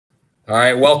All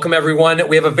right, welcome everyone.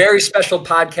 We have a very special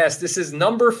podcast. This is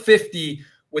number 50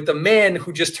 with the man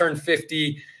who just turned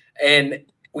 50, and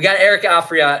we got Eric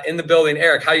Afriat in the building.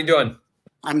 Eric, how you doing?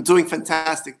 I'm doing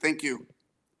fantastic. Thank you.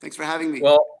 Thanks for having me.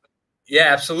 Well,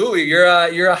 yeah, absolutely. You're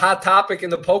a hot topic in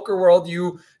the poker world.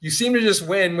 You seem to just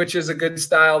win, which is a good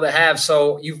style to have.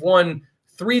 So you've won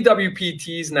 3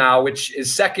 WPTs now, which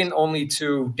is second only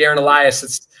to Darren Elias.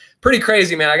 It's pretty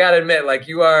crazy, man. I gotta admit, like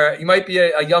you might be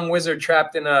a young wizard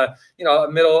trapped in a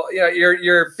middle.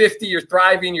 You're 50, you're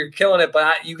thriving, you're killing it,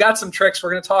 but you got some tricks. We're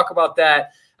gonna talk about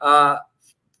that.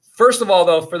 First of all,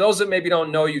 though, for those that maybe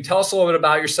don't know you, tell us a little bit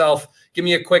about yourself. Give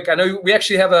me a quick. I know we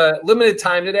actually have a limited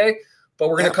time today, but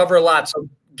we're gonna cover a lot. So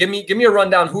give me a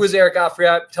rundown. Who is Eric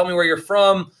Afriat? Tell me where you're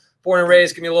from, born and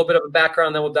raised. Give me a little bit of a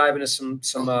background, then we'll dive into some.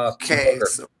 Okay,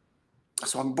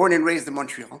 so I'm born and raised in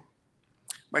Montreal.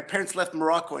 My parents left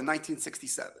Morocco in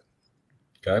 1967.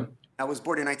 Okay. I was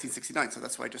born in 1969, so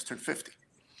that's why I just turned 50.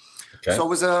 Okay.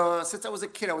 So since I was a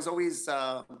kid, I was always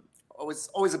a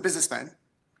businessman.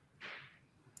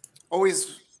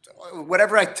 Always,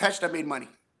 whatever I touched, I made money.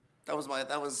 That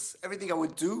was everything I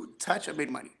would touch, I made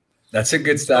money. That's a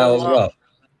good style as well.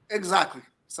 Exactly.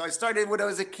 So I started when I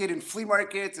was a kid in flea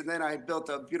markets, and then I built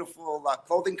a beautiful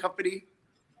clothing company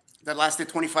that lasted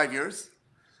 25 years.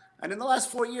 And in the last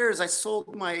 4 years, I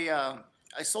sold my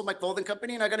clothing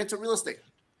company, and I got into real estate.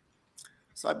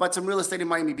 So I bought some real estate in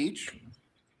Miami Beach,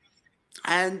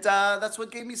 and that's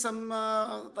what gave me some.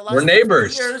 The last We're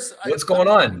neighbors. Years, What's going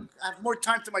on? I have more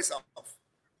time to myself.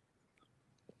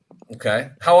 Okay.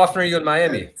 How often are you in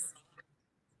Miami?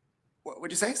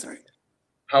 What'd you say? Sorry.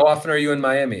 How often are you in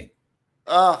Miami?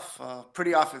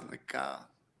 Pretty often, like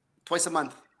twice a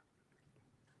month.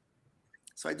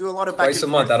 So I do a lot of twice a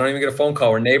month. I don't even get a phone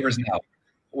call. We're neighbors now.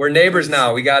 We're neighbors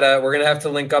now. We're gonna have to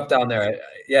link up down there.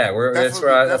 Yeah, that's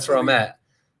where I'm at.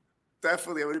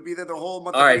 Definitely, I would be there the whole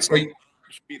month. All right, so you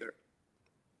should be there.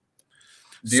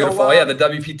 Beautiful. Yeah, the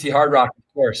WPT Hard Rock,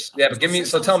 of course. Yeah, but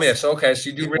tell me. So okay, so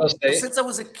you do real estate. Since I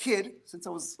was a kid, since I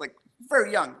was like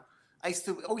very young, I used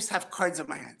to always have cards in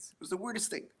my hands. It was the weirdest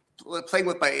thing. Playing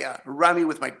with my Rami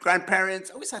with my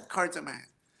grandparents, I always had cards in my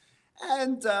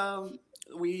hand, and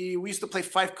we used to play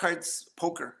 5 cards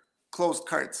poker, closed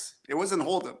cards. It wasn't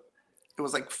Hold'em. It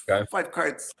was like 5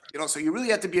 cards, so you really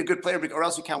had to be a good player or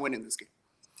else you can't win in this game.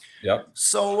 Yep.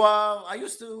 So I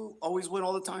used to always win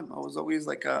all the time. I was always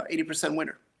like a 80%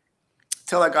 winner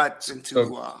till I got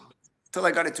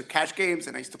into cash games,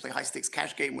 and I used to play high stakes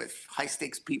cash game with high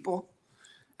stakes people.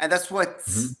 And that's what,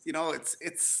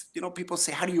 it's people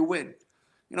say, how do you win?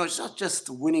 It's not just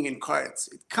winning in cards.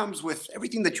 It comes with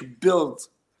everything that you build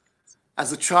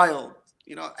as a child.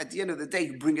 At the end of the day,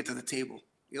 you bring it to the table.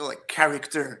 Like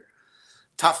character,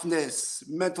 toughness,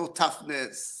 mental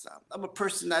toughness. I'm a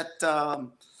person that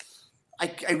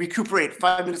I recuperate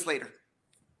 5 minutes later.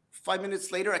 5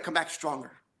 minutes later, I come back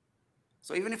stronger.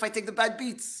 So even if I take the bad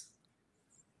beats,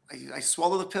 I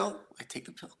swallow the pill, I take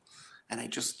the pill, and I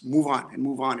just move on and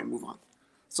move on and move on.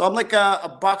 So I'm like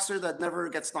a boxer that never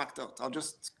gets knocked out. I'll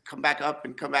just come back up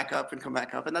and come back up and come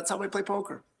back up, and that's how I play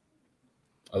poker.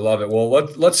 I love it. Well,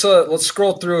 let's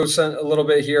scroll through a little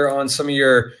bit here on some of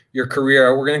your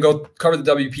career. We're going to go cover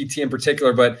the WPT in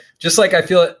particular, but just like I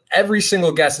feel every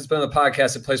single guest that's been on the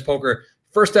podcast that plays poker,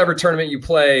 first ever tournament you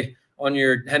play on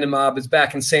your Hendon Mob is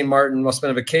back in St. Martin. Must have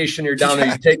been a vacation. You're down there.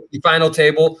 You take the final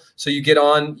table, so you get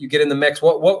in the mix.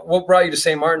 What brought you to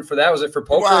St. Martin for that? Was it for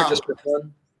poker or just for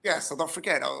fun? Yeah. So don't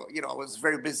forget, I was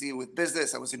very busy with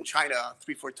business. I was in China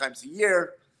 3-4 times a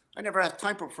year. I never had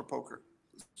time for poker.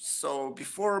 So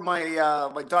before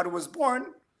my daughter was born,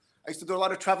 I used to do a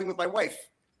lot of traveling with my wife.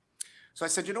 So I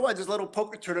said, you know what, there's a little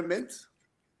poker tournament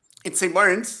in St.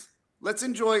 Martin's. Let's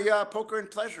enjoy poker and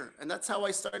pleasure. And that's how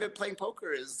I started playing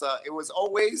poker. It was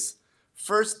always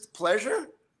first pleasure,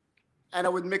 and I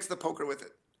would mix the poker with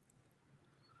it.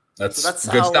 That's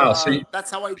good style.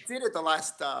 That's how I did it the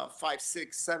last 5,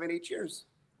 6, 7, 8 years.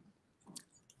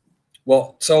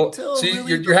 Well, so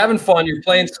you're having fun. You're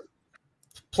playing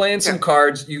some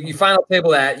cards. You final table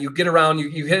that. You get around.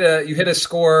 You hit a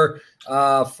score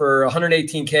for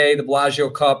 118K, the Bellagio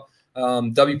Cup,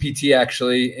 WPT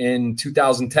actually in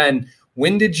 2010.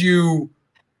 When did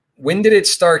it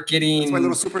start getting? That's my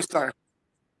little superstar.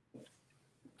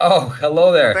 Oh,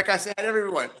 hello there. Rebecca, say hi to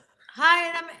everyone.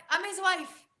 Hi, I'm his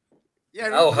wife.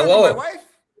 Yeah. Oh, hello. My wife?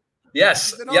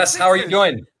 Yes. Yes. How are you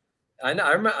doing? I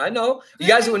know. You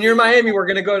guys, when you're in Miami, we're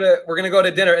gonna go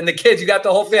to dinner. And the kids, you got the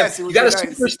whole family. Yes, you got a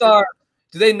superstar.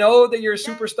 Do they know that you're a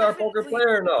superstar poker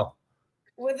player or no?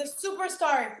 With a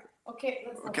superstar. Okay.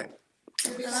 Okay.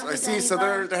 So I see. So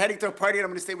they're heading to a party, and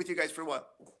I'm gonna stay with you guys for what?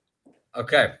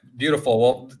 Okay, beautiful.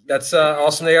 Well, that's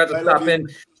awesome. They got to stop in.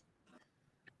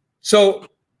 So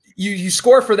you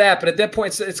score for that, but at that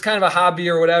point, it's kind of a hobby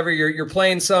or whatever. You're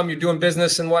playing some, you're doing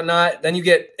business and whatnot. Then you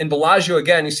get in Bellagio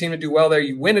again. You seem to do well there.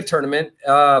 You win a tournament,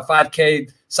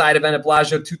 5K side event at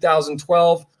Bellagio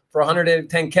 2012 for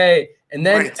 110K. And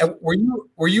then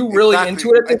were you really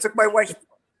into it? I took my wife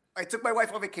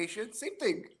on vacation. Same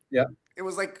thing. Yeah. It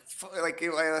was like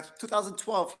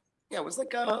 2012. Yeah, it was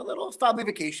like a little family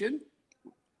vacation.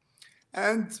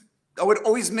 And I would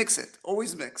always mix it.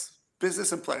 Always mix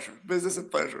business and pleasure. Business and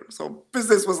pleasure. So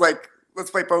business was like, let's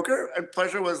play poker, and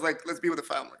pleasure was like, let's be with the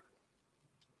family.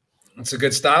 It's a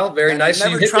good style. Very nice.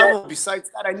 I never traveled. Besides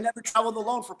that, I never traveled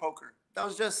alone for poker. That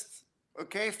was just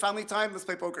okay. Family time. Let's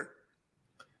play poker.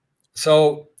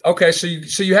 So okay, so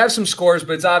you have some scores,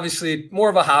 but it's obviously more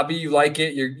of a hobby. You like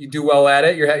it. You do well at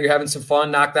it. You're having some fun.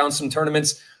 Knock down some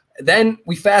tournaments. Then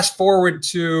we fast forward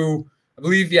to, I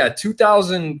believe,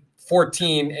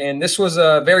 2014, and this was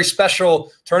a very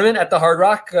special tournament at the Hard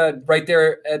Rock, right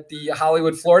there at the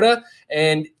Hollywood, Florida,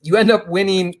 and you end up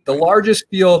winning the largest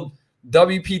field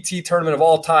WPT tournament of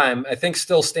all time. I think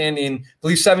still standing. I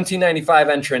believe 1795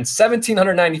 entrants,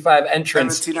 1795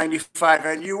 entrants. 1795,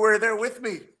 and you were there with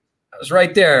me. I was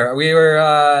right there. We were,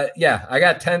 I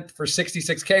got 10th for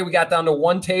 66K. We got down to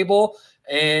one table,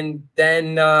 and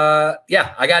then, I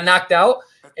got knocked out.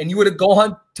 And you would have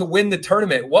gone to win the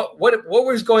tournament. What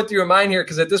was going through your mind here?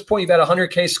 Because at this point, you've had a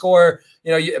 100K score,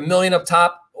 $1 million up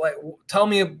top. Like, tell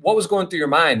me what was going through your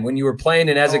mind when you were playing,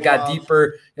 and as it got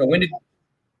deeper. When did?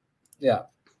 Yeah.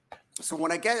 So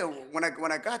when I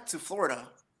got to Florida,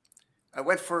 I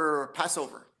went for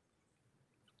Passover.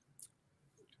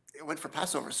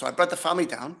 So I brought the family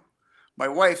down. My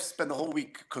wife spent the whole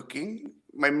week cooking.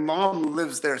 My mom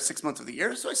lives there 6 months of the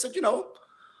year. So I said,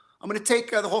 I'm going to take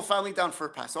the whole family down for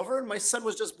Passover. And my son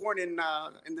was just born in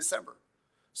December.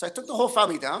 So I took the whole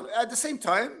family down. At the same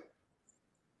time,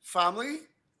 family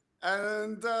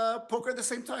and poker at the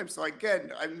same time. So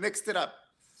again, I mixed it up.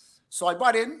 So I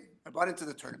bought into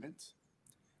the tournament.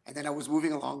 And then I was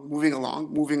moving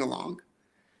along.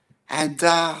 And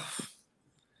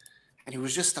it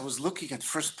was just, I was looking at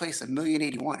first place at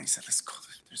 1,081,000. I said, let's go.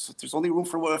 There's only room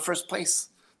for first place.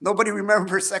 Nobody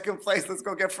remembers second place. Let's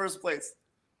go get first place.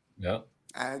 Yeah.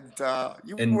 And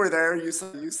you were there. You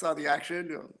saw the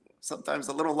action. Sometimes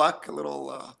a little luck, a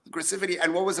little aggressivity.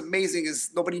 And what was amazing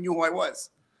is nobody knew who I was.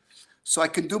 So I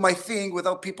could do my thing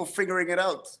without people figuring it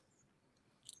out.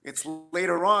 It's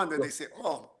later on that they say,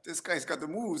 oh, this guy's got the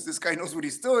moves. This guy knows what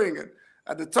he's doing. And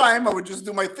at the time, I would just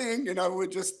do my thing. And I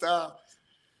would just,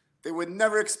 they would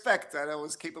never expect that I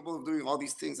was capable of doing all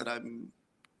these things that I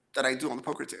do on the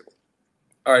poker table.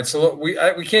 All right, so we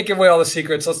can't give away all the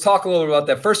secrets. Let's talk a little bit about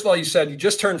that. First of all, you said you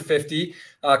just turned 50.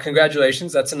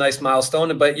 Congratulations, that's a nice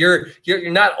milestone. But you're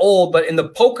not old, but in the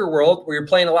poker world, where you're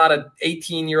playing a lot of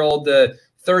 18-year-old to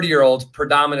 30-year-olds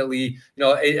predominantly,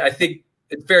 I think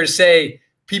it's fair to say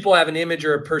people have an image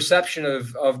or a perception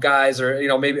of guys, or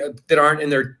maybe that aren't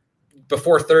in their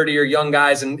before 30 or young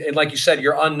guys, and like you said,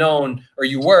 you're unknown, or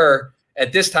you were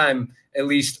at this time at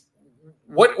least.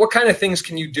 What kind of things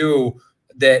can you do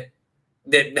that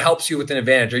helps you with an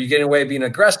advantage? Are you getting away being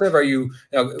aggressive? Are you,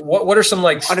 what are some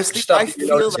honestly, stuff I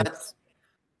feel that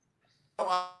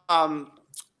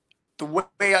the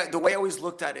way I always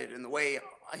looked at it, and the way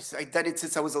I did it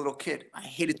since I was a little kid, I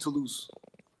hated to lose.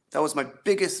 That was my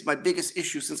biggest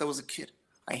issue since I was a kid.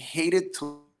 I hated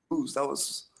to lose.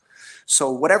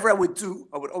 So whatever I would do,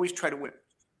 I would always try to win.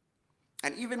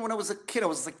 And even when I was a kid, I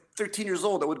was like 13 years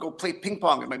old, I would go play ping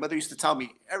pong, and my mother used to tell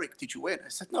me, Eric, did you win? I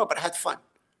said, no, but I had fun.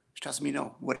 She tells me,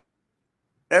 no,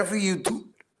 whatever you do,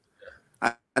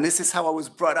 and this is how I was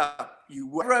brought up,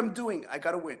 whatever I'm doing, I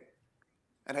got to win.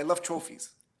 And I love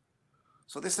trophies.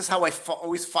 So this is how I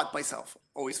always fought myself.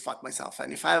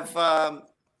 And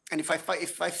if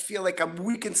I feel like I'm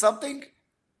weak in something,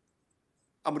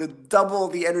 I'm going to double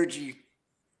the energy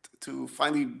to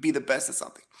finally be the best at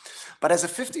something. But as a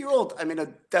 50-year-old, I'm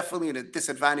definitely in a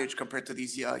disadvantage compared to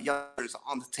these youngsters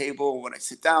on the table when I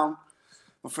sit down.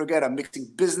 Don't forget, I'm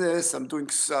mixing business. I'm doing,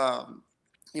 as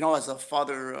a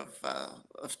father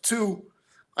of two,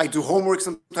 I do homework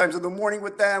sometimes in the morning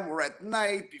with them or at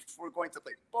night before going to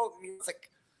play poker. It's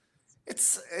like,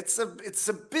 it's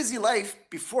a busy life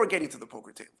before getting to the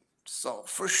poker table. So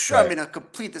for sure, right. I'm in a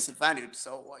complete disadvantage.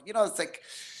 So, it's like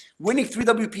winning 3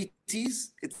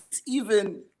 WPTs, it's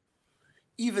even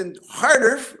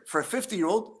harder for a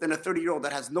 50-year-old than a 30-year-old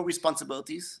that has no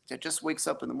responsibilities, that just wakes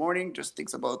up in the morning, just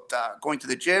thinks about going to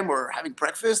the gym or having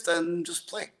breakfast and just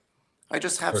play. I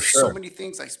just have so many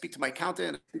things. I speak to my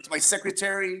accountant, I speak to my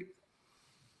secretary.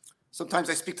 Sometimes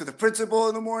I speak to the principal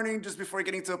in the morning just before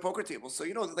getting to a poker table. So,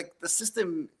 you know, like the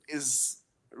system is,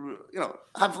 you know,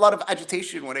 I have a lot of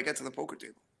agitation when I get to the poker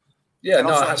table. Yeah, and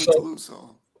no. also I hate to lose,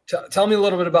 so. Tell me a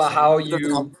little bit about how you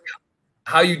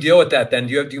deal with that. Then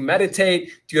do you meditate?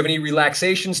 Do you have any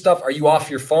relaxation stuff? Are you off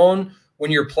your phone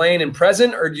when you're playing and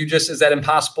present, or do you just, is that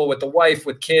impossible with the wife,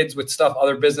 with kids, with stuff,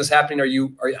 other business happening?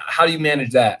 How do you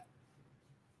manage that?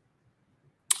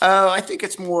 I think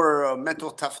it's more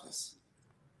mental toughness.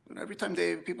 And every time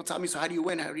people tell me, so how do you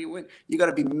win? How do you win? You got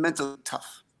to be mentally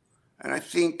tough. And I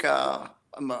think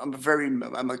I'm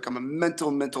a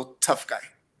mental tough guy.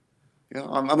 You know,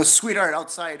 I'm a sweetheart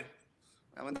outside.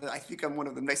 I think I'm one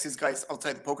of the nicest guys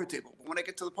outside the poker table. But when I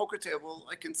get to the poker table,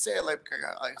 I can say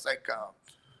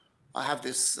I have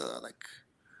this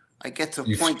I get to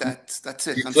a point that's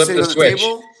it. I'm sitting on the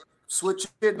table, switch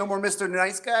it, no more Mr.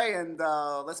 Nice Guy, and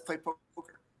let's play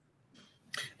poker.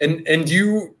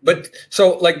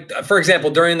 So like, for example,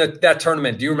 during that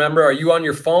tournament, do you remember, are you on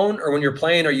your phone, or when you're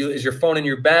playing, is your phone in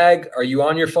your bag? Are you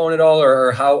on your phone at all?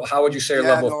 Or how would you say your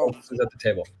level of focus is at the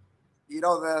table? You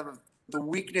know, the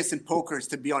weakness in poker is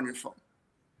to be on your phone.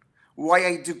 Why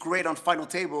I do great on final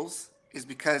tables is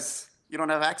because you don't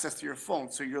have access to your phone.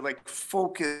 So you're like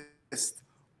focused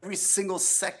every single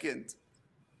second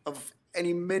of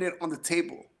any minute on the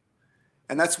table.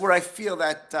 And that's where I feel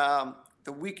that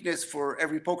the weakness for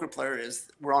every poker player is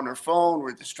we're on our phone,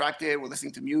 we're distracted, we're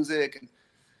listening to music, and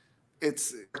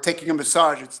we're taking a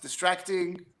massage. It's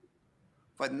distracting,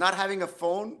 but not having a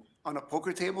phone on a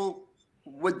poker table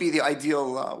would be the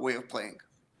ideal way of playing.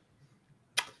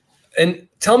 And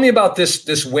tell me about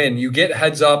this win. You get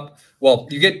heads up. Well,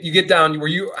 you get down.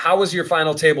 How was your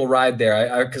final table ride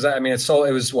there? Because I mean, it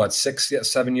was what, 6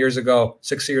 years ago.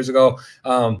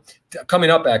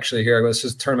 Coming up actually here.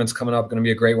 This tournament's coming up. Going to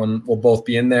be a great one. We'll both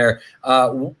be in there.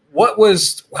 How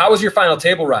was your final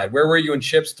table ride? Where were you in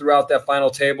chips throughout that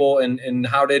final table? And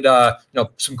how did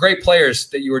some great players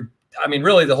that you were. I mean,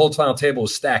 really, the whole final table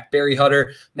was stacked. Barry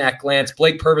Hutter, Matt Glantz,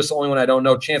 Blake Purvis, the only one I don't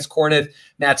know, Chance Corneth,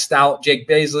 Matt Stout, Jake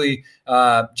Baisley,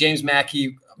 James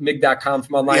Mackey, MIG.com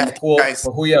from online. Yeah, Cool.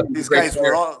 These guys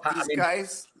were all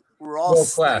world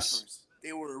class.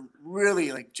 They were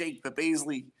really like Jake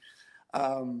Baisley,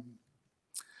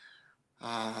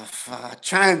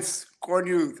 Chance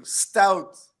Corneth,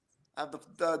 Stout. I have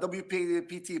the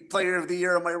WPT Player of the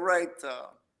Year on my right.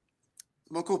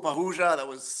 Mokul Pahuja, that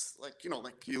was like you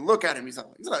look at him, he's a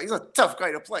tough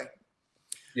guy to play.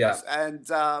 Yeah. And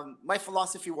my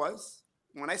philosophy was,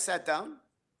 when I sat down,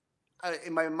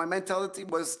 my mentality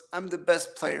was, I'm the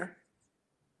best player,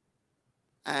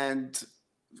 and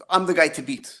I'm the guy to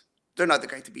beat. They're not the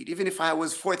guy to beat. Even if I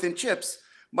was fourth in chips,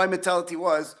 my mentality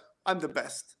was, I'm the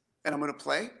best, and I'm going to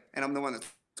play, and I'm the one that's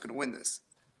going to win this.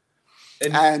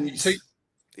 And so,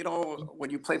 when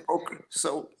you play poker,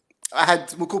 so I had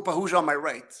Mokul Pahuja on my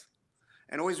right.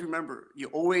 And always remember,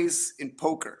 in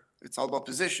poker, it's all about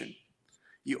position.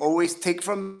 You always take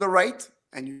from the right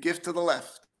and you give to the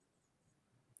left.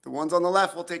 The ones on the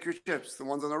left will take your chips. The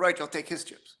ones on the right, you'll take his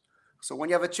chips. So when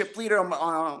you have a chip leader,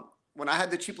 when I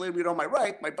had the chip leader on my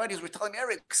right, my buddies were telling me,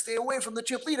 Eric, stay away from the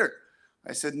chip leader.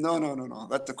 I said, no.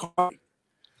 That's the card.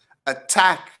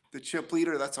 Attack the chip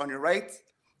leader that's on your right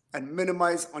and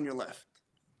minimize on your left.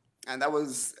 And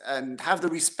have the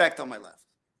respect on my left.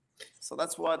 So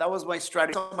that was my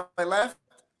strategy on my left,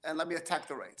 and let me attack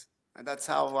the right. And that's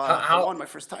how I won my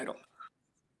first title.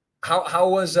 How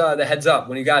was the heads up?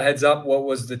 When you got heads up, what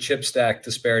was the chip stack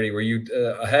disparity? Were you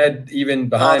ahead, even,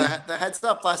 behind? The heads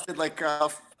up lasted like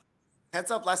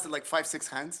 5-6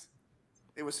 hands.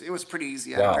 It was pretty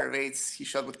easy. I had a pair of eights. He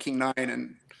shoved with king 9,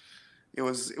 and it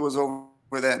was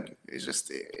over then.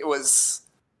 It was.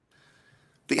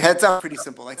 The heads up pretty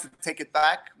simple. Like, to take it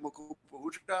back, Mokul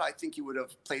Pahuja, I think he would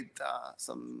have played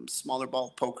some smaller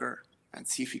ball poker and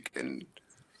see if he can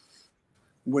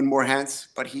win more hands.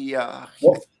 But how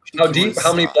deep?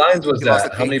 How many blinds was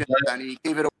that?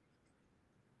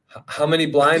 How many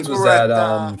blinds was that?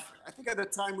 I think at the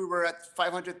time we were at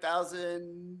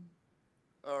 500,000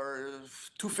 or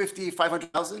 250,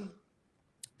 500,000.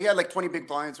 He had like 20 big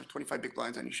blinds or 25 big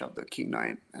blinds, and he shoved the king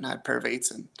 9 and had a pair of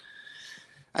eights. And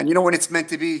when it's meant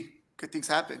to be, good things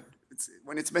happen.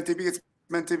 When it's meant to be, it's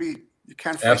meant to be. You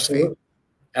can't fight fate.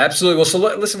 Absolutely. Well, so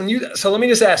let me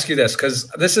just ask you this, because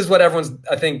this is what everyone's,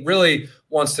 I think, really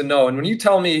wants to know. And when you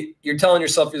tell me you're telling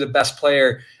yourself you're the best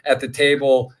player at the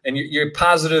table, and you're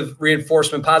positive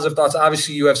reinforcement, positive thoughts,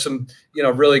 obviously you have some,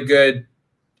 really good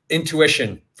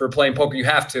intuition for playing poker. You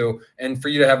have to. And for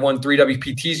you to have won 3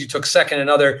 WPTs, you took second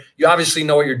another. You obviously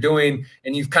know what you're doing,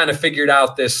 and you've kind of figured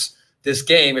out this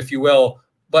game, if you will.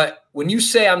 But when you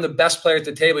say I'm the best player at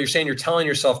the table, you're saying you're telling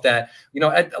yourself that,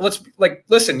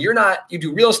 listen, you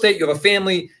do real estate, you have a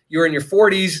family, you're in your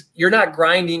 40s, you're not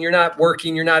grinding, you're not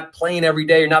working, you're not playing every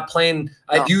day, you're not playing.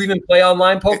 No. Do you even play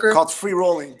online poker? It's called free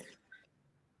rolling.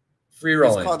 Free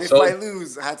rolling. It's called if I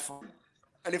lose, I had fun.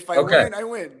 And if I win, I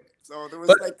win. So there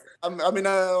was I'm in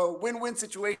a win-win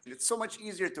situation. It's so much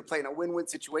easier to play in a win-win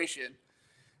situation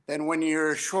than when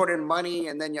you're short in money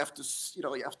and then you have to,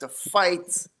 you have to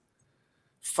fight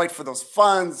for those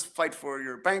funds, fight for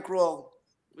your bankroll.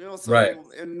 So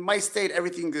in my state,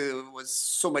 everything was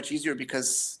so much easier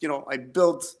because, I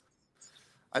built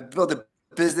a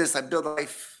business, I built a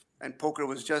life, and poker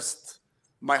was just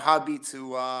my hobby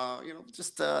to,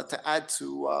 to add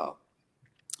to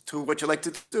what you like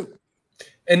to do.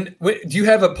 And do you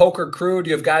have a poker crew? Do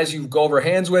you have guys you go over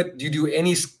hands with? Do you do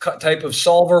any type of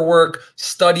solver work,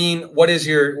 studying? What do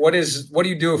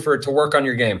you do to work on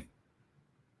your game?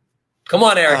 Come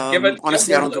on, Eric. Give it.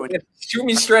 Honestly, I don't do it. Shoot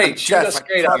me straight. Shoot us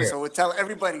straight out here. I would tell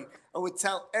everyone,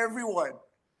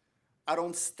 I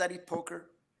don't study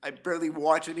poker. I barely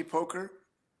watch any poker.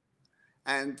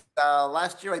 And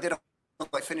last year I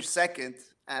finished second,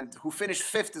 and who finished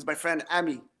fifth is my friend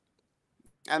Ami.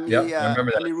 Ami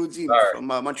Rudin from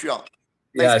Montreal.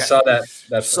 Yeah, I saw that.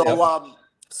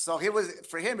 So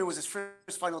for him it was his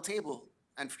first final table.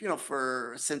 And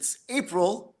since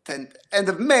April to end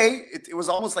of May, it was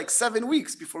almost like 7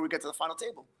 weeks before we get to the final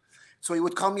table. So he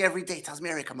would call me every day, tells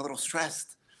me, Eric, I'm a little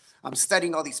stressed. I'm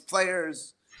studying all these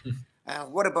players.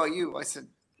 What about you? I said,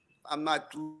 I'm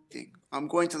not looking. I'm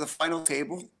going to the final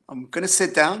table. I'm going to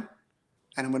sit down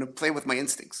and I'm going to play with my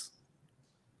instincts.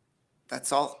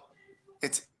 That's all.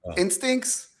 It's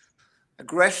instincts,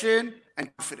 aggression, and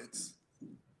confidence.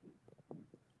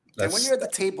 And when you're at the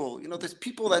table, there's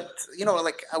people that,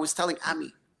 like I was telling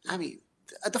Ami,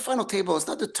 at the final table, it's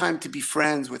not the time to be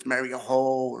friends with Mario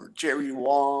Ho or Jerry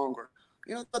Wong or,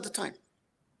 not the time.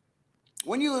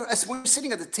 When you're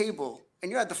sitting at the table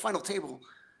and you're at the final table,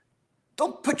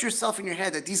 don't put yourself in your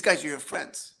head that these guys are your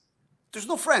friends. There's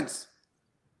no friends.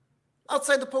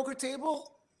 Outside the poker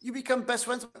table, you become best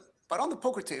friends with them. But on the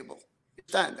poker table, you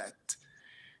understand that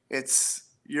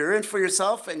you're in for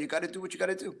yourself and you got to do what you got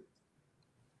to do.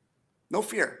 No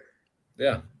fear.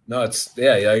 Yeah. No,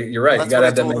 you're right. You got to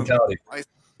have that mentality.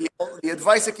 The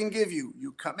advice I can give you,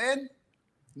 you come in,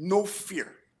 no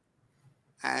fear.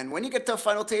 And when you get to a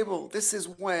final table, this is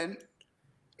when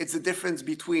it's the difference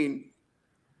between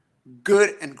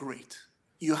good and great.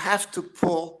 You have to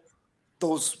pull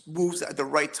those moves at the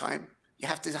right time. You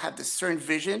have to have this certain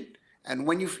vision. And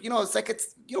when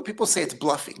people say it's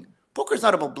bluffing. Poker is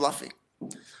not about bluffing.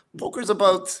 Poker is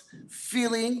about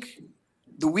feeling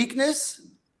the weakness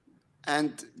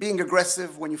and being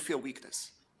aggressive when you feel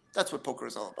weakness. That's what poker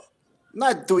is all about.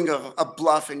 Not doing a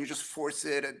bluff and you just force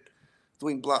it and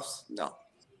doing bluffs. No.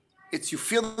 It's you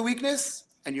feel the weakness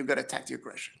and you got to attack the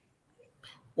aggression.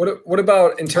 What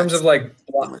about in terms of like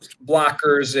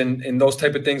blockers and those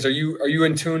type of things? Are you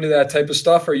in tune to that type of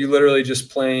stuff? Or are you literally just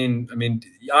playing? I mean,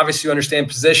 obviously you understand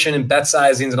position and bet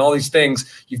sizings and all these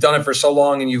things. You've done it for so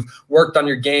long and you've worked on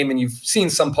your game and you've seen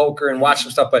some poker and watched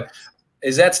some stuff, but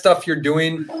is that stuff you're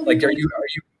doing? Like,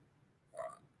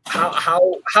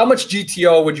 how much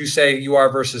GTO would you say you are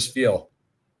versus feel?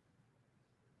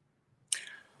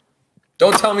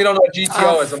 Don't tell me you don't know what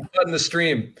GTO is. I'm cutting the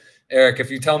stream, Eric.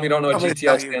 If you tell me you don't know what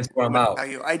GTO stands for, I'm out.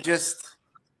 I just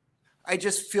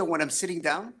feel when I'm sitting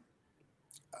down,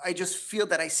 I just feel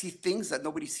that I see things that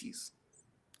nobody sees.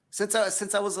 Since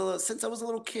I was a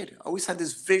little kid, I always had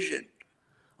this vision.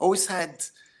 Always had,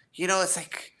 it's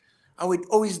like I would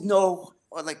always know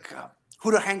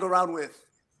who to hang around with,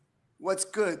 what's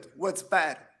good, what's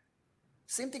bad.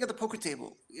 Same thing at the poker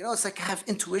table. It's like I have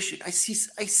intuition. I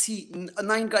see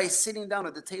 9 guys sitting down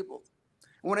at the table.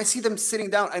 And when I see them sitting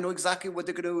down, I know exactly what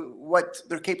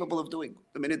they're capable of doing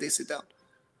the minute they sit down.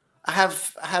 I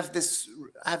have this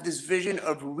vision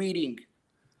of reading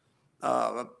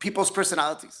people's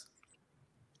personalities.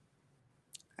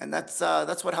 And that's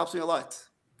what helps me a lot.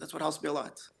 That's what helps me a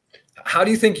lot. How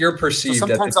do you think you're perceived? So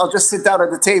sometimes I'll just sit down at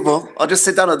the table. I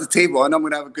know I'm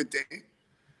going to have a good day.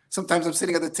 Sometimes I'm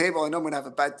sitting at the table. I know I'm going to have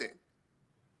a bad day.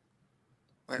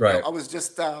 Right. I was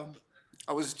just playing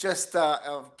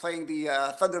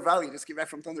the Thunder Valley. Just came back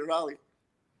from Thunder Valley.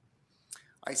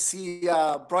 I see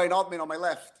Brian Altman on my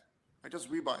left. I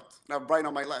just rebought. Now Brian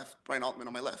on my left. Brian Altman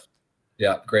on my left.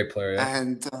 Yeah, great player. Yeah.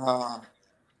 And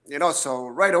so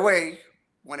right away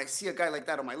when I see a guy like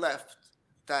that on my left,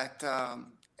 that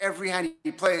every hand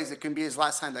he plays, it can be his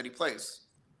last hand that he plays.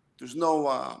 There's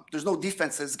no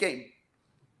defense in this game.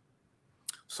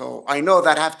 So I know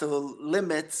that I have to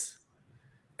limit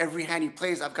every hand he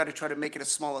plays, I've got to try to make it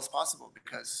as small as possible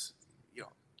because, you know,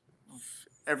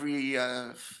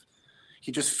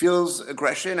 he just feels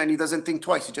aggression and he doesn't think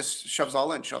twice. He just shoves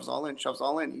all in, shoves all in, shoves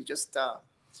all in. He's just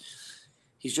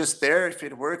there. If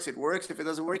it works, it works. If it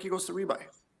doesn't work, he goes to rebuy.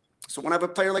 So when I have a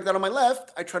player like that on my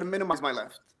left, I try to minimize my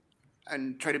left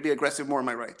and try to be aggressive more on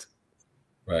my right.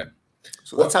 Right.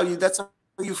 So that's how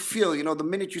you feel. You know, the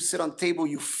minute you sit on the table,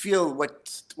 you feel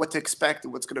what to expect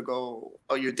and what's going to go,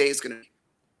 how your day is going to be.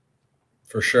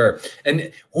 For sure.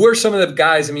 And who are some of the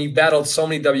guys? I mean, you battled so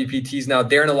many WPTs now.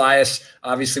 Darren Elias,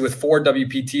 obviously, with 4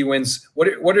 WPT wins. What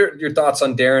are your thoughts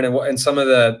on Darren and some of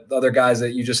the other guys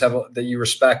that you just have that you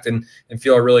respect and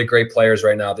feel are really great players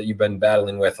right now that you've been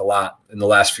battling with a lot in the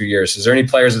last few years? Is there any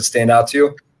players that stand out to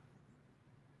you?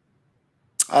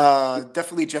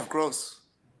 Definitely Jeff Gross.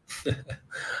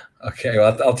 Okay,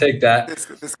 well, I'll take that.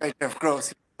 This guy Jeff Gross,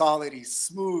 he's solid. He's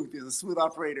smooth. He's a smooth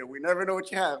operator. We never know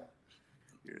what you have.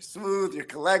 You're smooth. You're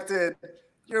collected.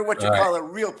 You're what you call a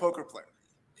real poker player.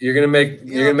 You're gonna make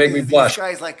me blush. These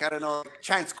guys like, I don't know,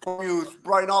 Chance Cormuth,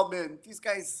 Brian Altman. These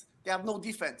guys, they have no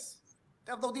defense.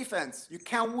 They have no defense. You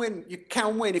can't win. You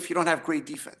can't win if you don't have great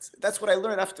defense. That's what I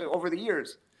learned over the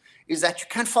years, is that you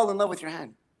can't fall in love with your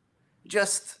hand.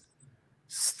 Just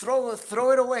throw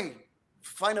it away.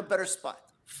 Find a better spot.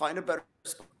 Find a better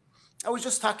spot. I was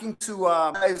just talking to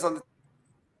guys on the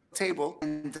table,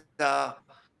 and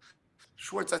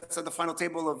Schwartz, that's at the final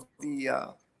table of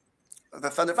the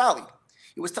Thunder Valley.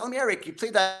 He was telling me, Eric, you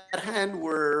played that hand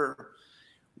where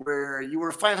you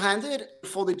were 5-handed,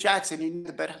 folded jacks, and you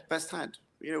needed the best hand.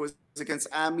 You know, it was against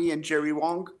Ami and Jerry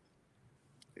Wong.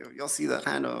 You'll see that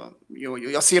hand.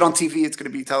 You'll see it on TV. It's going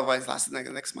to be televised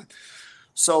next month.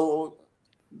 So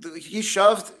he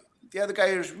shoved. The other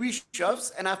guy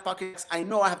re-shoves, and I have pockets. I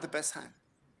know I have the best hand.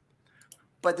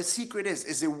 But the secret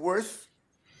is it worth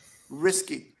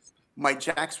risking my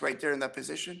jacks right there in that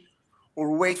position,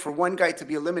 or wait for one guy to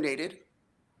be eliminated,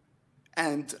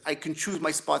 and I can choose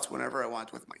my spots whenever I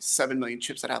want with my 7 million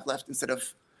chips that I have left, instead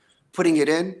of putting it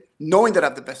in, knowing that I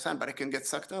have the best hand, but I can get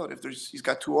sucked out if he's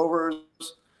got 2 overs.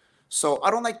 So I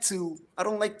don't like to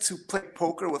play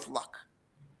poker with luck.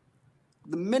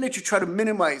 The minute you try to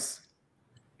minimize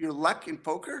your luck in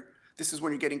poker, this is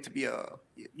when you're getting to be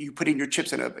you putting your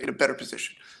chips in a better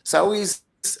position. So I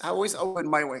always open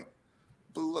my way.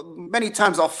 Many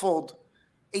times I'll fold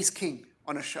ace-king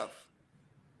on a shove.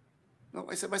 No,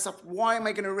 I said to myself, why am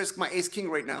I going to risk my ace-king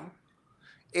right now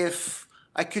if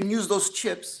I can use those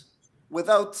chips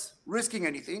without risking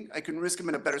anything? I can risk them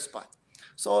in a better spot.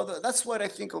 So that's what I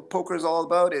think poker is all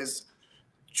about, is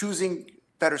choosing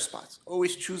better spots.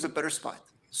 Always choose a better spot.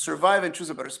 Survive and choose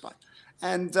a better spot.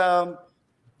 And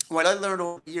what I learned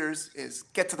over the years is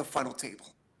get to the final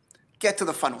table. Get to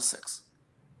the final 6.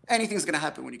 Anything's going to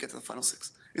happen when you get to the final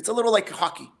 6. It's a little like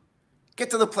hockey. Get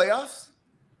to the playoffs.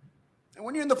 And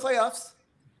when you're in the playoffs,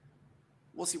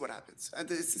 we'll see what happens. And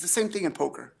it's the same thing in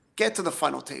poker. Get to the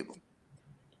final table.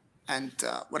 And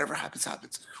whatever happens,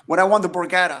 happens. When I won the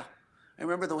Borgata, I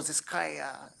remember there was this guy,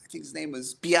 I think his name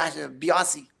was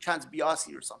Biasi, Chance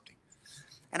Biasi or something.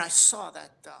 And I saw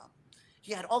that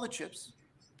he had all the chips.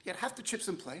 He had half the chips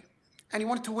in play. And he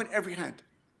wanted to win every hand.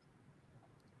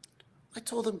 I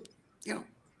told him,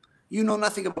 you know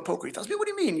nothing about poker. He tells me, what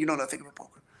do you mean you know nothing about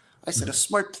poker? I said, a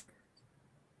smart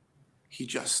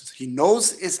player, he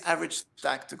knows his average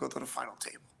stack to go to the final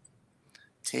table.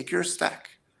 Take your stack,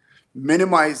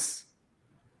 minimize,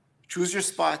 choose your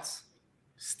spots,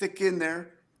 stick in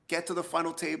there, get to the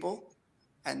final table,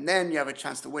 and then you have a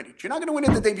chance to win it. You're not going to win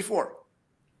it the day before.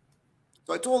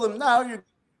 So I told him, now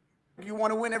you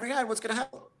want to win every hand, what's going to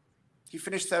happen? He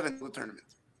finished 7th in the tournament.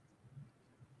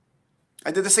 I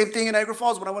did the same thing in Niagara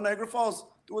Falls. When I won Niagara Falls,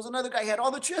 there was another guy, he had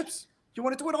all the chips. He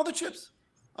wanted to win all the chips.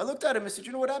 I looked at him and said,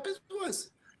 you know what happened?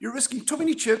 You're risking too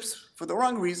many chips for the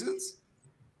wrong reasons.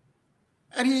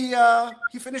 And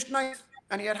he finished 9th,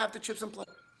 and he had half the chips in play.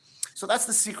 So that's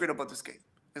the secret about this game.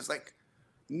 It's like,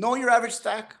 know your average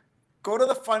stack, go to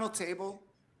the final table,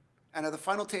 and at the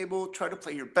final table, try to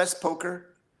play your best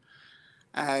poker.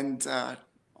 And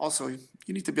also, you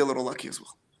need to be a little lucky as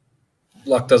well.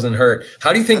 Luck doesn't hurt.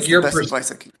 How do you think that's the best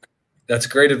advice I can give? That's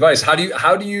great advice. How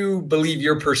do you believe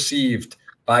you're perceived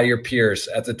by your peers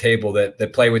at the table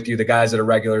that play with you, the guys that are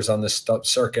regulars on this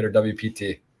circuit or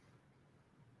WPT?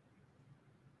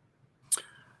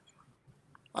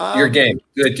 Your game.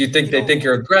 Do you think they think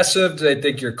you're aggressive? Do they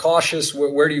think you're cautious?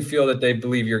 Where do you feel that they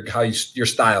believe your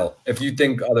style? If you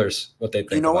think others, what they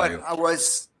think. You know about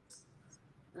what?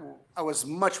 I was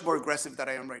much more aggressive than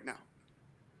I am right now.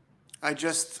 I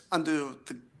just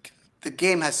the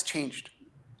game has changed.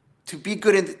 To be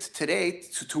good in today,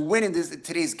 to win in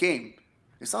today's game,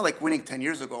 It's not like winning 10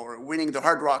 years ago or winning the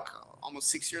Hard Rock almost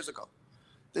 6 years ago.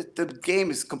 The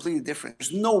game is completely different.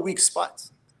 There's no weak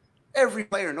spots. Every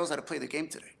player knows how to play the game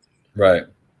today. Right.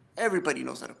 Everybody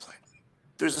knows how to play.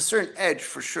 There's a certain edge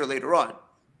for sure later on,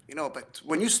 you know, but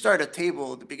when you start a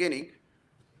table at the beginning,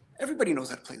 everybody knows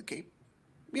how to play the game.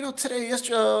 You know, yesterday,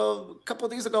 a couple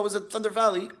of days ago, I was at Thunder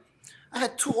Valley. I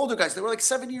had two older guys. They were like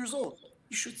 70 years old.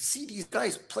 You should see these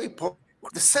guys play poker.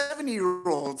 The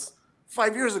 70-year-olds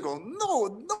 5 years ago,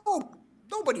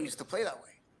 nobody used to play that way.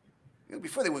 You know,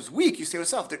 before they was weak, you say to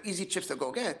yourself, they're easy chips to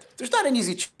go get. There's not an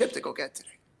easy chip to go get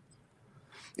today.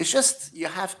 It's just you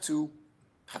have to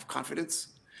have confidence.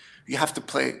 You have to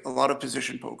play a lot of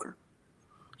position poker.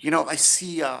 You know, I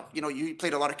see, you know, you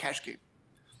played a lot of cash game.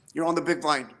 You're on the big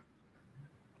blind.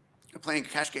 You're playing a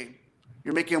cash game.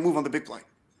 You're making a move on the big blind.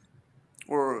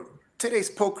 Or today's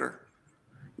poker.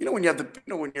 You know, when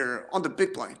when you're on the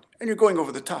big blind and you're going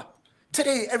over the top.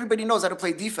 Today, everybody knows how to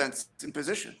play defense in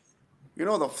position. You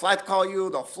know, they'll flat call you,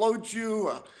 they'll float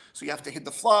you. So you have to hit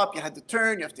the flop, you have to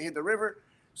turn, you have to hit the river.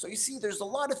 So you see, there's a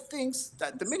lot of things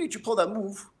that the minute you pull that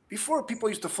move, before people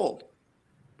used to fold.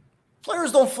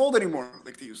 Players don't fold anymore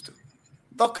like they used to.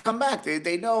 They'll come back.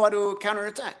 They know how to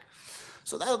counterattack.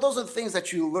 So those are the things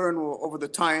that you learn over the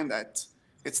time, that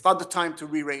it's not the time to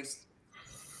re-raise.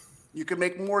 You can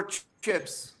make more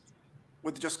chips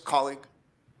with just calling,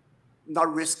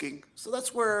 not risking. So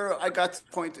that's where I got to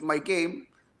the point in my game.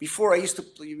 Before I used to,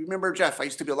 you remember Jeff, I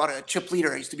used to be a lot of a chip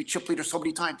leader. I used to be chip leader so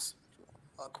many times.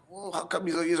 Like, whoa, how come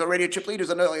he's already a chip leader?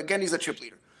 Again, he's a chip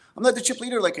leader. I'm not the chip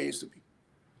leader like I used to be,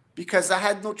 because I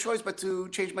had no choice but to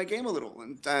change my game a little.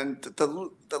 And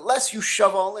the less you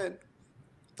shove all in,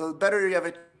 the better you have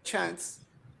a chance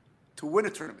to win a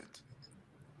tournament.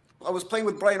 I was playing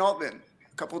with Brian Altman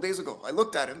a couple of days ago. I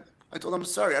looked at him. I told him, I'm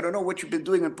sorry, I don't know what you've been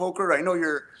doing in poker. I know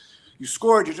you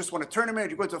scored, you just won a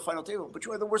tournament, you go to a final table, but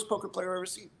you are the worst poker player I've ever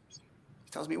seen.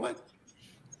 He tells me, what?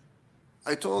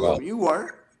 I told him,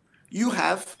 you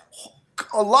have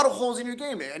a lot of holes in your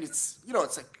game, and it's, you know,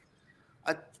 it's like,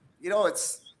 you know,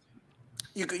 it's,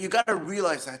 you got to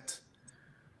realize that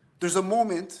there's a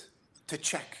moment to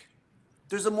check.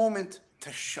 There's a moment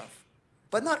to shove.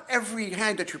 But not every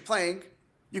hand that you're playing,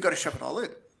 you got to shove it all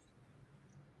in.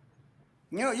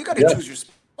 You know, you got to choose your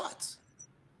spots.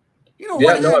 You know,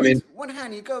 one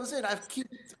hand he goes in.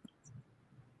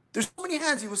 There's so many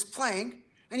hands he was playing,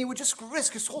 and he would just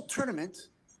risk his whole tournament.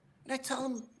 And I tell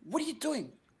him, what are you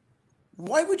doing?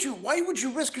 Why would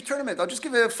you risk your tournament? I'll just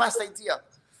give you a fast idea.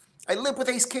 I limp with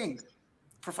ace king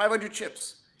for 500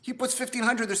 chips. He puts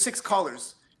 1,500, there's 6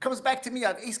 callers. Comes back to me, I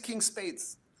have ace king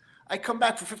spades. I come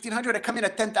back for 1,500, I come in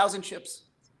at 10,000 chips.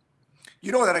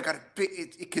 You know that I got a big,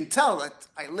 it can tell that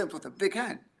I limped with a big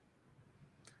hand.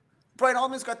 Brian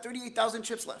Altman's got 38,000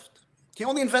 chips left. He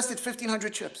only invested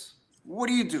 1,500 chips. What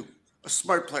do you do? A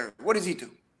smart player, what does he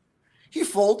do? He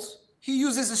folds, he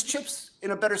uses his chips in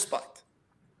a better spot.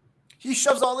 He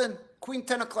shoves all in, queen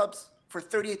 10 of clubs for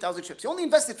 38,000 chips. He only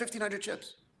invested 1,500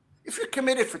 chips. If you're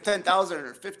committed for 10,000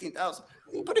 or 15,000,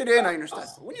 you put it in, I understand.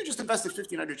 But when you just invested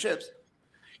 1,500 chips,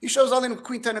 he shows all in with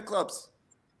queen 10 of clubs.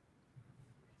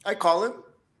 I call him.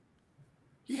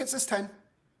 He hits his 10.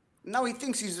 Now he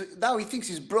thinks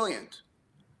he's brilliant.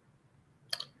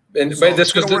 And so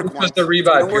this was the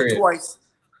rebuy period. Twice.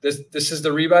 This is the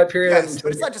rebuy period. Yes,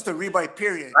 but it's not just a rebuy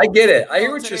period. I get it. I hear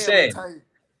what you're saying.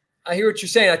 I hear what you're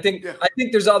saying. I think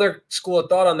there's other school of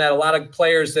thought on that. A lot of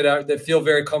players that feel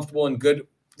very comfortable and good.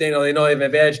 They know they have an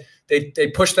advantage.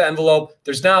 They push the envelope.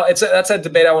 There's now that's a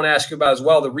debate I want to ask you about as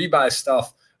well. The rebuy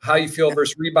stuff. How you feel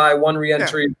versus rebuy, one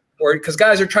reentry, or because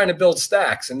guys are trying to build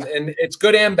stacks, and it's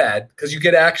good and bad because you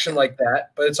get action like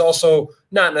that, but it's also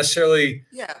not necessarily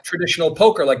traditional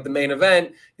poker like the main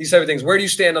event. These type of things. Where do you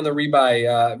stand on the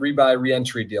rebuy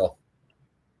reentry deal?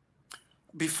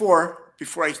 Before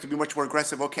I used to be much more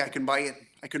aggressive. Okay, I can buy in.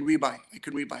 I can rebuy.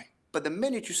 But the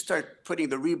minute you start putting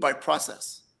the rebuy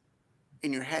process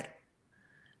in your head,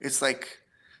 it's like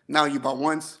now you bought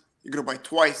once, you're gonna buy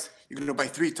twice, you're gonna buy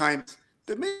 3 times.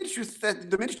 The minute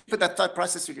you put that thought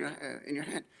process in your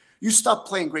head, you stop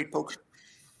playing great poker.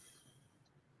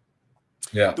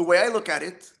 Yeah. The way I look at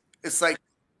it, it's like,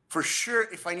 for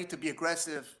sure, if I need to be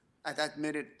aggressive at that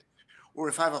minute, or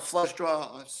if I have a flush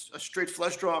draw, a straight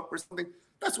flush draw or something,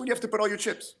 that's when you have to put all your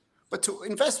chips. But to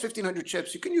invest 1,500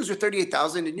 chips, you can use your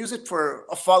 38,000 and use it for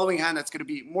a following hand that's going to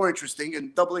be more interesting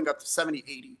and doubling up to 70,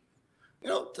 80. You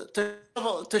know,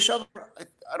 to shove,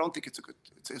 I don't think it's a good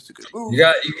move.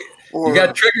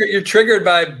 You're triggered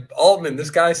by Altman.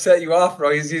 This guy set you off,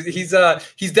 bro. He's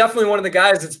definitely one of the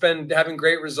guys that's been having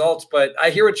great results. But I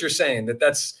hear what you're saying.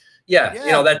 That's Yeah, Yeah.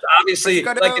 you know, that's obviously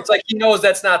gotta, like, it's like he knows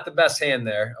that's not the best hand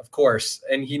there, of course.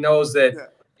 And he knows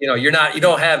that, you know, you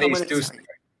don't have ace deuce.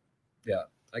 Yeah,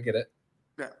 I get it.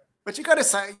 Yeah. But you got to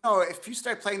say, you know, if you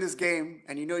start playing this game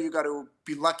and you know you got to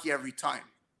be lucky every time,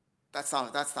 that's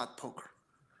not poker.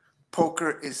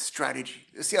 Poker is strategy.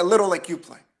 You see, a little like you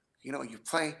play. You know, you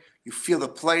play, you feel the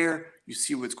player, you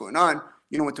see what's going on,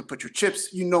 you know when to put your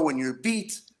chips, you know when you're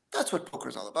beat. That's what poker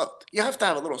is all about. You have to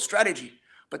have a little strategy.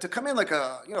 But to come in like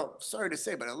a, you know, sorry to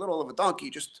say, but a little of a donkey,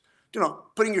 just, you know,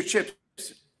 putting your chips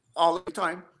all the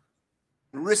time,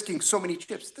 risking so many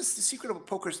chips. This is the secret of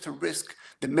poker, is to risk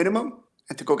the minimum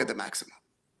and to go get the maximum.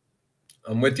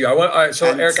 I'm with you. All right, so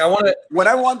Eric, I want to. When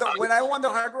I won the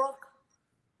Hard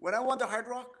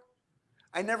Rock,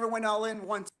 I never went all in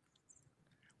once.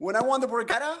 When I won the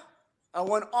Borgata, I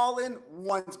went all in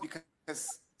once, because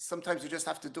sometimes you just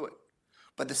have to do it.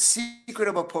 But the secret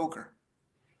about poker,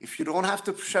 if you don't have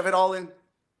to shove it all in,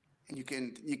 and you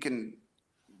can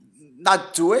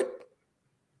not do it,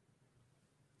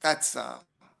 that's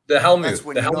the Helmut, that's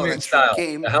when the you know Helmut that style. your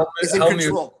game is in Helmut.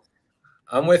 control.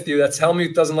 I'm with you. That's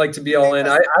Helmut doesn't like to be all in.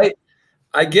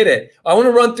 I get it. I want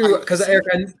to run through, because Eric,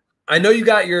 I know you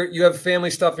have family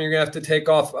stuff and you're gonna have to take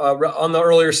off on the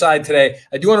earlier side today.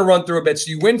 I do want to run through a bit. So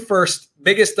you win first,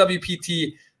 biggest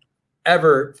WPT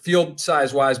ever, field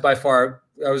size wise by far.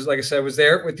 Like I said, I was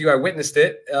there with you. I witnessed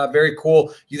it. Very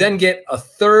cool. You then get a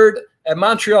third at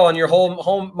Montreal, in your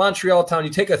home Montreal town. You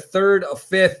take a third, a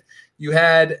fifth. You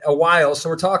had a while. So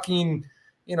we're talking,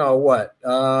 you know what?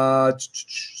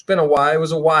 It's been a while. It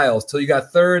was a while till you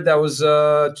got third. That was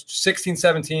 16,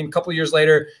 17. A couple of years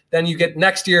later, then you get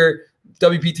next year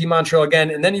WPT Montreal again,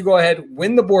 and then you go ahead,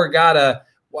 win the Borgata.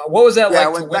 What was that like? I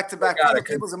went back-to-back final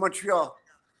tables in Montreal.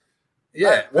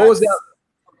 Yeah, what was that?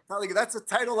 That's a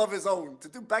title of his own, to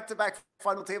do back-to-back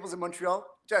final tables in Montreal.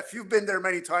 Jeff, you've been there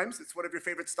many times. It's one of your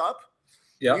favorite stops.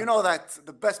 Yeah, you know that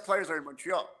the best players are in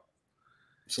Montreal.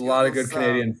 There's a lot of good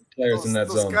Canadian players in that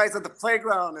zone. Those guys at the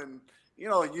playground, and you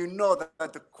know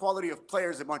that the quality of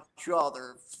players in Montreal,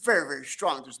 they're very, very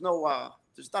strong. There's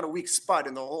not a weak spot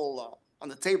in the whole on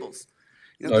the tables.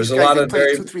 You know, there's a lot of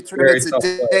play 2-3 tournaments a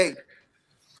day.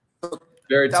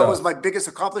 That was my biggest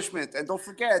accomplishment. And don't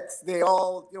forget, they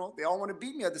all want to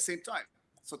beat me at the same time.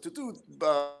 So to do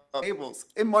tables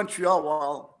in Montreal,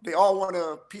 while they all want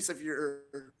a piece of your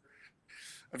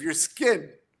skin.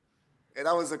 And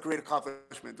that was a great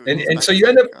accomplishment. And so you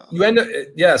end up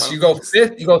yes, you go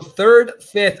fifth, you go third,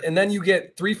 fifth, and then you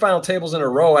get 3 final tables in a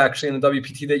row actually in the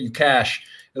WPT that you cash,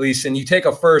 at least, and you take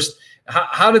a first.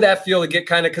 How did that feel to get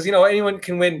kind of, because anyone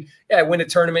can win a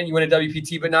tournament, you win a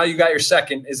WPT, but now you got your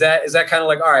second. Is that kind of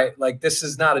like, all right, like this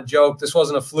is not a joke, this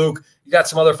wasn't a fluke, you got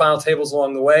some other final tables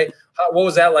along the way? What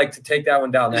was that like to take that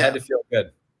one down? That had to feel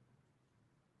good.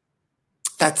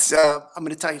 That's I'm going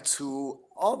to tell you, to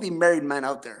all the married men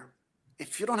out there,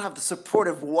 if you don't have the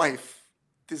supportive wife,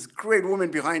 this great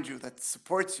woman behind you that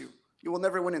supports you, you will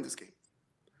never win in this game.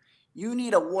 You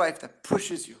need a wife that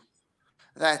pushes you,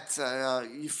 that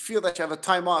you feel that you have a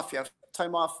time off. You have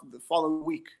time off the following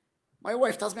week. My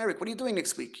wife tells me, Eric, what are you doing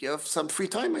next week? You have some free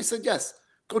time? I said, yes.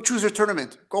 Go choose your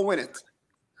tournament. Go win it.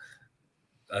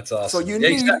 That's awesome. So you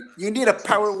need a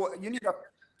power.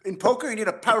 In poker, you need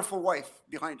a powerful wife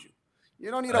behind you. You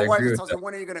don't need a wife that tells you,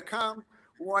 when are you going to come?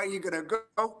 Why are you going to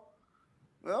go?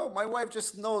 Well, my wife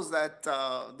just knows that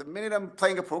the minute I'm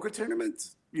playing a poker tournament,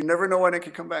 you never know when I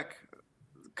can come back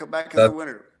as a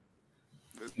winner.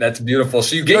 That's beautiful.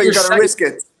 So you got to risk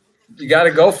it. You got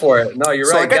to go for it. No, you're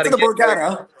right. I get to the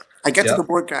Borgata. To the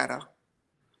Borgata.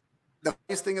 The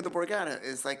funniest thing of the Borgata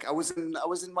is, like, I was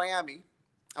in Miami.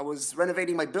 I was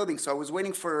renovating my building, so I was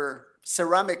waiting for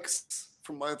ceramics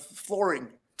from my flooring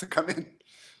to come in.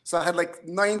 So I had like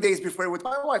 9 days before with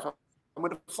my wife. I'm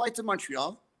going to fly to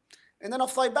Montreal. And then I'll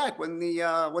fly back when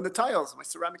the tiles, my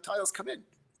ceramic tiles, come in.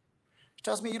 She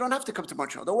tells me, you don't have to come to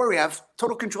Montreal. Don't worry, I have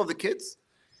total control of the kids.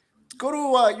 Go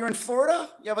to, you're in Florida,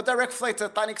 you have a direct flight to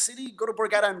Atlantic City, go to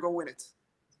Borgata and go win it.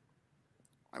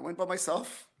 I went by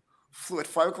myself, flew at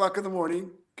 5 o'clock in the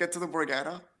morning, get to the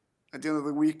Borgata. At the end of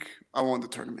the week, I won the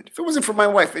tournament. If it wasn't for my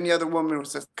wife, any other woman would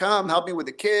say, come, help me with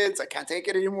the kids, I can't take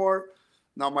it anymore.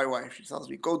 Not my wife. She tells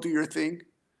me, go do your thing.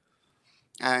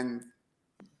 And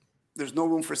there's no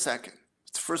room for second.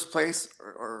 It's first place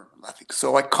or nothing.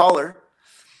 So I call her.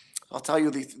 I'll tell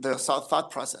you the thought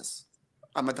process.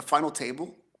 I'm at the final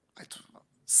table.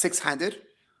 6-handed.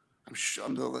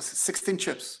 I'm the 16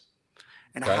 chips.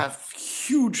 And I have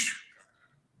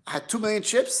I had 2 million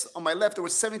chips. On my left, there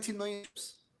was 17 million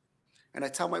chips. And I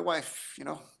tell my wife,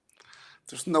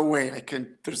 there's no way I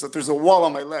can, there's a wall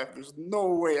on my left. There's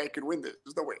no way I can win this.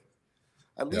 There's no way.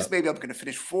 At least maybe I'm going to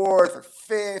finish 4th or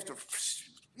 5th, or,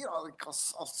 you know, like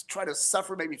I'll try to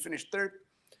suffer, maybe finish 3rd.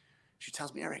 She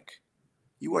tells me, Eric,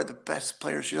 you are the best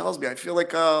player. She tells me, I feel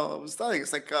like I was telling.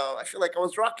 It's like I feel like I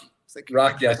was Rocky. It's like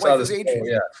Rocky. I saw this.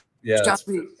 Yeah. She tells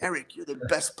me, Eric, you're the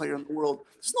best player in the world.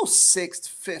 There's no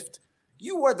 6th, 5th.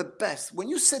 You are the best. When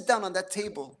you sit down on that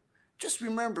table, just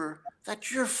remember that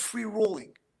you're free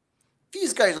rolling.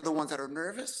 These guys are the ones that are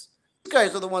nervous. These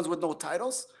guys are the ones with no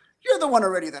titles. You're the one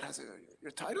already that has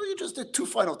your title. You just did 2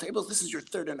 final tables. This is your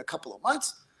 3rd in a couple of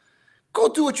months. Go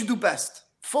do what you do best.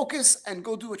 Focus and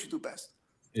go do what you do best.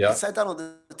 Yeah. I sat down on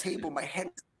the table. My head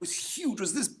was huge. It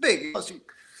was this big.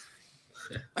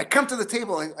 I come to the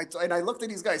table and I looked at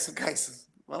these guys. I said, guys,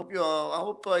 I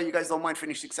hope you guys don't mind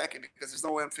finishing 2nd, because there's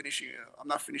no way I'm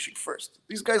not finishing 1st.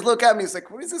 These guys look at me. It's like,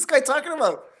 what is this guy talking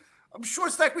about? I'm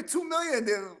short stacked with 2 million.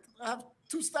 I have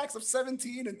 2 stacks of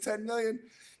 17 and 10 million.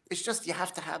 It's just you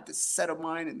have to have this set of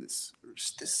mind and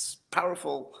this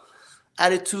powerful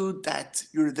attitude that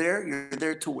you're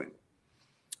there to win.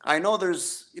 I know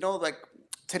there's, like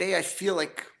today I feel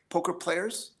like poker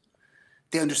players,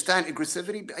 they understand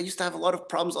aggressivity. I used to have a lot of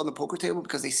problems on the poker table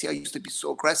because they see I used to be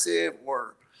so aggressive,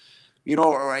 or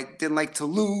I didn't like to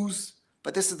lose.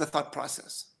 But this is the thought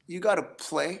process. You got to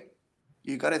play.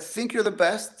 You got to think you're the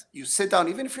best. You sit down,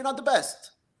 even if you're not the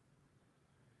best.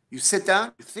 You sit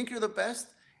down, you think you're the best,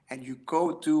 and you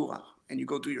go do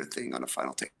your thing on the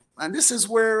final table. And this is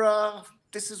where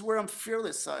I'm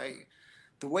fearless.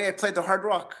 The way I played the Hard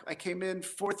Rock, I came in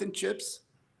 4th in chips,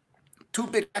 2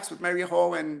 big stacks with Mary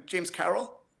Ho and James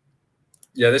Carroll.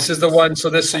 Yeah, this is the one. So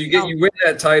you win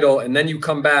that title, and then you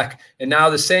come back, and now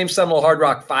the same Seminole Hard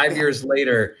Rock 5 years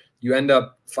later, you end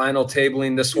up final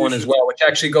tabling this one as well, which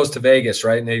actually goes to Vegas,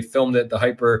 right? And they filmed it at the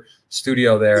Hyper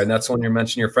studio there, and that's when you're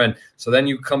mentioning your friend. So then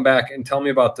you come back and tell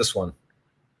me about this one.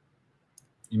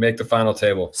 You make the final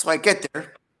table. So I get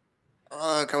there.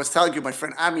 I was telling you, my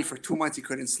friend Ami, for 2 months he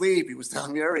couldn't sleep. He was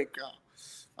telling me, Eric,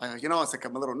 it's like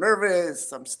I'm a little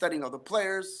nervous. I'm studying other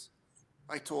players.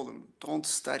 I told him, don't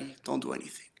study, don't do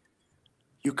anything.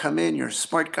 You come in, you're a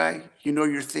smart guy, you know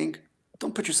your thing.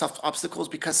 Don't put yourself obstacles,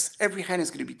 because every hand is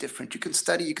going to be different. You can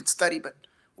study, but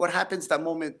what happens that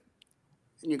moment,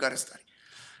 and you got to study.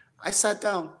 I sat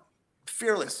down,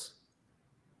 fearless.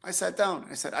 I sat down.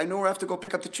 I said, I know where I have to go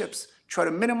pick up the chips. Try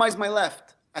to minimize my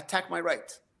left, attack my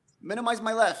right. Minimize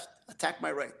my left, attack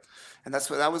my right. And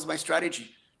that was my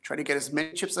strategy. Try to get as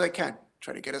many chips as I can.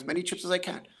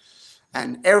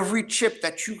 And every chip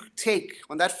that you take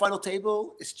on that final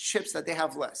table is chips that they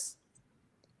have less.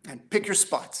 And pick your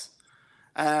spots.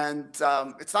 And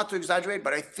it's not to exaggerate,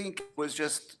 but I think it was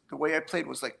just the way I played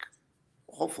was like,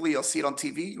 hopefully you'll see it on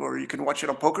TV or you can watch it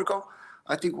on PokerGo.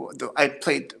 I think I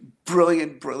played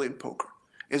brilliant poker.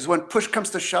 Is when push comes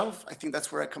to shove, I think that's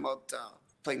where I come out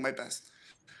playing my best.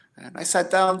 And I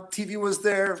sat down, TV was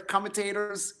there,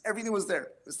 commentators, everything was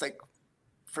there. It's like,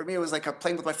 for me, it was like I'm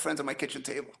playing with my friends at my kitchen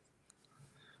table.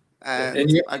 And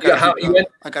you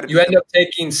end up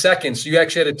taking 2nd. So you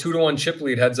actually had a 2-to-1 chip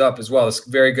lead heads up as well. This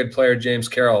very good player, James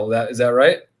Carroll. Is that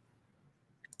right?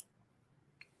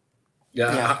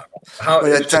 Yeah.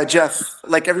 But Jeff,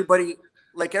 like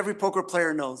every poker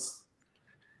player knows,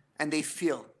 and they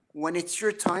feel when it's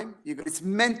your time, it's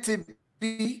meant to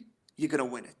be, you're gonna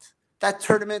win it. That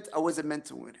tournament, I wasn't meant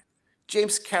to win it.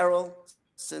 James Carroll,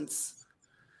 since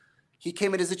he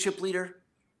came in as a chip leader,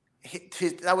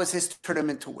 that was his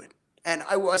tournament to win. And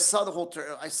I saw the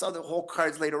whole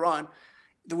cards later on.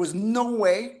 There was no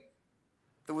way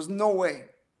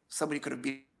somebody could have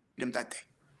beat him that day.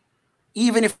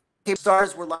 Even if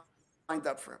stars were lined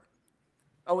up for him.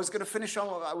 I was going to finish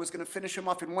him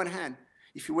off in one hand.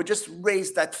 If he would just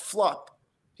raise that flop,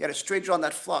 he had a straight draw on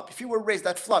that flop. If he would raise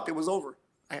that flop, it was over.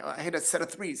 I hit a set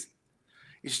of 3s.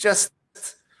 It's just,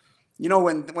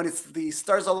 when it's the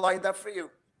stars are lined up for you,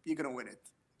 you're going to win it.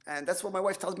 And that's what my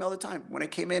wife tells me all the time. When I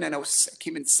came in and I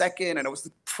came in 2nd and I was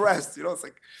depressed, it's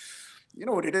like, you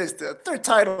know what it is. The 3rd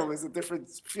title is a different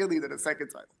feeling than the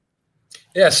 2nd title.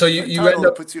 Yeah. So you end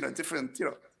up puts you in a different,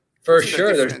 for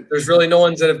sure. There's really no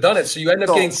ones that have done it. So you end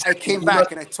up getting. I came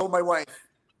back and I told my wife,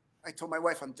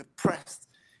 I'm depressed.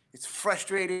 It's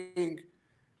frustrating.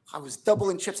 I was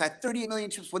doubling chips. I had 38 million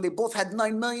chips when they both had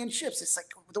 9 million chips. It's like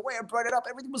the way I brought it up,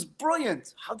 everything was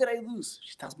brilliant. How did I lose?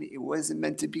 She tells me it wasn't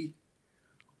meant to be.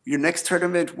 Your next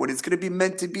tournament, what it's going to be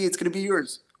meant to be, it's going to be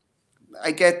yours.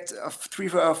 I get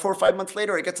 4 or 5 months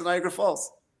later, I get to Niagara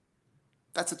Falls.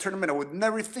 That's a tournament I would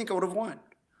never think I would have won.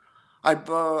 I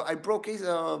broke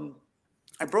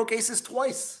aces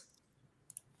twice.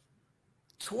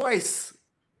 Twice.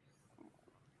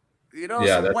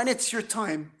 So when it's your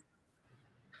time,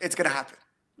 it's going to happen.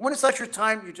 when it's not your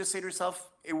time, you just say to yourself,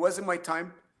 it wasn't my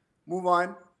time. Move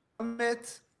on from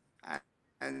it.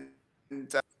 And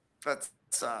that's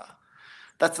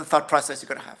the thought process you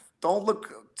got to have. Don't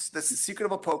look, that's the secret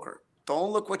of a poker.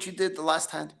 Don't look what you did the last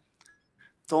hand.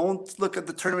 Don't look at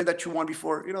the tournament that you won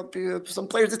before. You know, some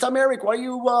players, they tell me, Eric,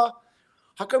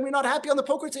 how come you're not happy on the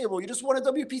poker table? You just won a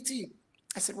WPT.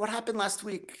 I said, what happened last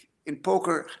week in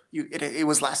poker? It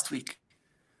was last week.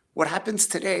 What happens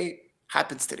today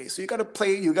happens today. So you got to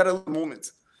play, you got to live the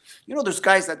moment. You know, there's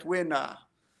guys that win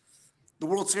the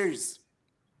World Series.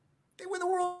 They win the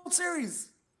World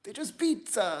Series. They just beat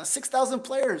 6,000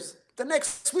 players. The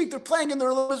next week they're playing and they're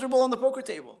a little miserable on the poker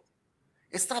table.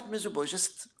 It's not miserable. It's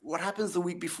just what happens the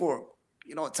week before.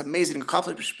 You know, it's amazing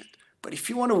accomplishment. But if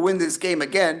you want to win this game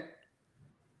again,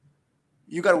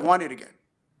 you got to want it again.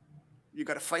 You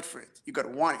got to fight for it. You got to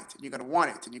want it. And you got to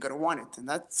want it. And you got to want it. And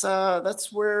that's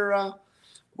where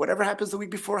whatever happens the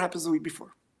week before happens the week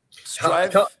before.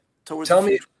 Strive towards the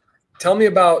future. Tell me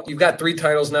about, you've got 3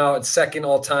 titles now. It's second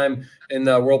all time in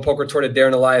the World Poker Tour to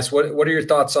Darren Elias. What are your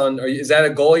thoughts on, is that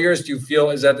a goal of yours? Do you feel,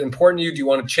 is that important to you? Do you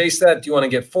want to chase that? Do you want to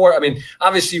get 4? I mean,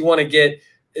 obviously you want to get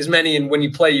as many, and when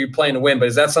you play, you're playing to win, but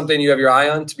is that something you have your eye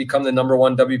on to become the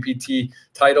 #1 WPT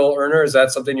title earner? Is that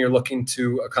something you're looking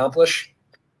to accomplish?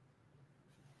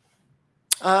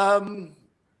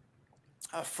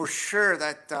 For sure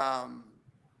that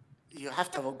you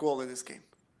have to have a goal in this game.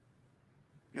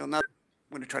 You know, not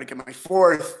I'm going to try to get my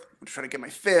 4th. I'm going to try to get my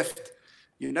 5th.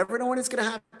 You never know when it's going to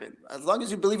happen. As long as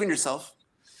you believe in yourself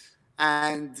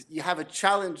and you have a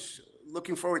challenge,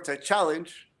 looking forward to a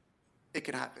challenge, it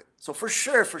can happen. So for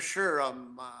sure,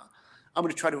 I'm going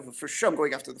to try to, for sure, I'm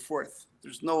going after the 4th.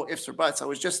 There's no ifs or buts. I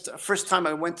was just, first time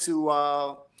I went to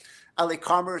LA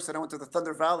Commerce and I went to the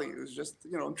Thunder Valley. It was just,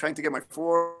 you know, I'm trying to get my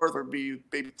 4th or be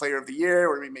maybe player of the year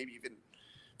or maybe even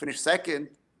finish second.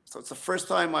 So it's the first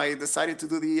time I decided to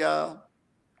do the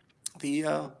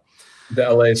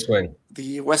LA swing,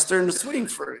 the Western swing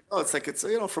for it. Oh, it's like, it's,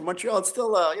 you know, from Montreal, it's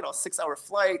still you know, a 6-hour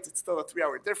flight. It's still a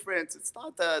 3-hour difference. It's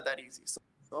not that easy. So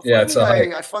yeah, it's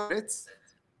I find it.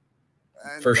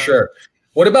 And, for sure.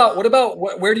 What about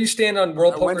where do you stand on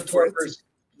World Poker Tour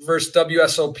versus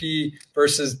WSOP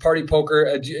versus Party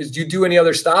Poker? Do you do any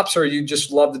other stops, or you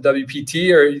just love the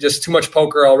WPT, or you just too much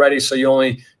poker already, so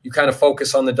you kind of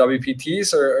focus on the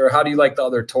WPTs, or how do you like the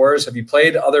other tours? Have you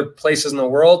played other places in the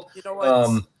world? You know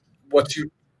what? You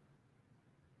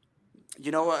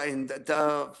know, and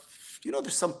you know,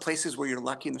 there's some places where you're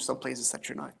lucky, and there's some places that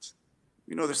you're not.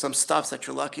 You know, there's some stops that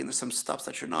you're lucky, and there's some stops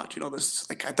that you're not. You know, there's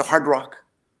like at the Hard Rock.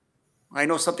 I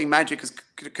know something magic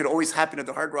could always happen at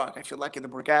the Hard Rock. I feel lucky in the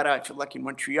Borgata. I feel lucky in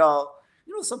Montreal.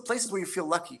 You know, some places where you feel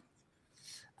lucky.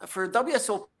 For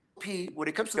WSOP, when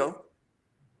it comes to go,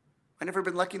 I've never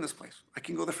been lucky in this place. I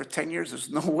can go there for 10 years. There's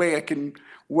no way I can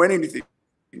win anything.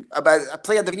 I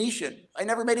play at the Venetian. I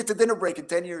never made it to dinner break in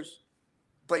 10 years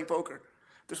playing poker.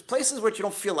 There's places where you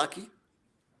don't feel lucky,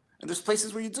 and there's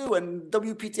places where you do. And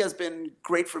WPT has been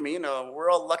great for me. You know, we're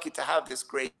all lucky to have this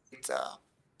great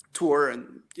tour.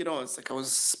 And you know, it's like I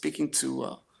was speaking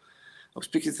to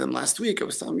them last week. I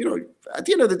was telling them, you know, at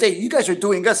the end of the day, you guys are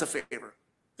doing us a favor.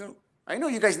 You know, I know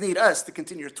you guys need us to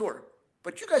continue your tour,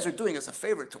 but you guys are doing us a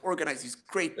favor to organize these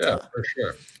great, for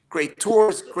sure, great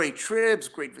tours, great trips,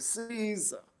 great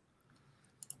facilities.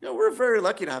 You know, we're very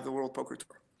lucky to have the World Poker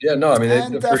Tour. Yeah, no, I mean,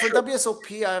 and for sure.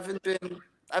 WSOP, I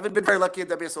haven't been very lucky at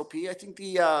WSOP. I think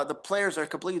the players are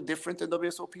completely different in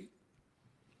WSOP.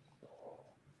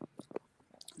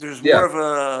 There's more of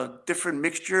a different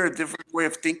mixture, a different way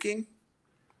of thinking.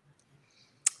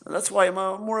 That's why I'm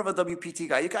more of a WPT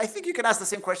guy. I think you can ask the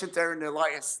same question to Darren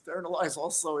Elias. Darren Elias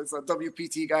also is a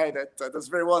WPT guy that does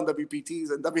very well in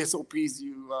WPTs, and WSOPs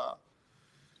you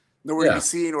nowhere to be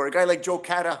seen. Or a guy like Joe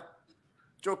Cata.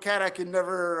 Joe Cata can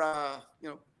never, you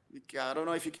know, I don't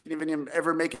know if he can even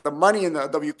ever make the money in the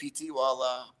WPT.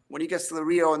 While when he gets to the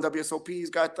Rio and WSOP, he's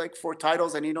got like 4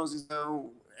 titles, and he knows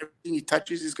everything he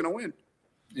touches, he's going to win.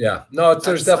 Yeah, no,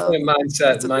 there's definitely a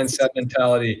mindset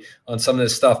mentality on some of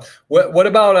this stuff. What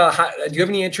about do you have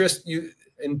any interest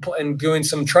in doing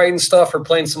some Triton stuff, or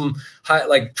playing some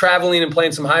like traveling and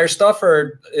playing some higher stuff,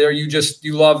 or are you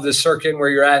love the circuit where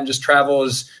you're at and just travel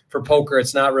is for poker?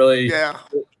 It's not really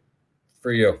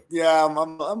for you. Yeah, I'm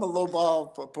a low ball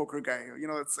poker guy. You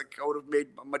know, it's like I would have made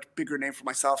a much bigger name for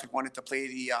myself if I wanted to play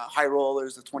the high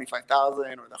rollers, the 25,000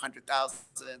 or the 100,000,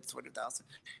 20,000.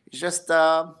 It's just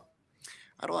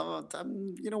I don't have,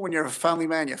 you know, when you're a family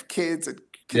man, you have kids in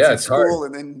school,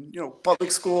 hard. And then, you know,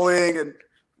 public schooling, and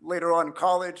later on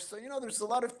college. So, you know, there's a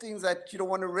lot of things that you don't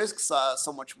want to risk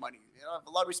so much money. You know, I have a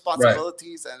lot of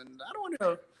responsibilities, and I don't want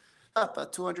to up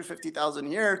at 250,000 a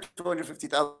year,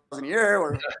 250,000 a year,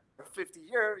 or 50 a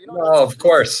year. You know, no, of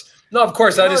course. No, of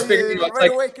course. I just figured, you know, it's right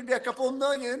like, away it can be a couple of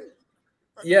million.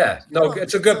 yeah, no,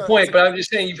 it's a good point. But I'm just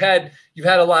saying you've had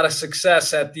a lot of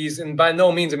success at these, and by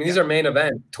no means, I mean, these are main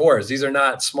event tours. These are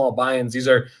not small buy-ins. These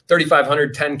are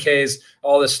 3,500, 10Ks,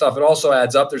 all this stuff. It also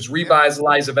adds up. There's rebuys,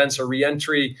 live events, or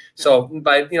re-entry. So,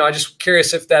 by I'm just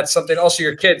curious if that's something. Also,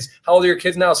 your kids. How old are your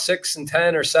kids now? 6 and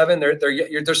 10 or 7?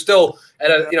 They're still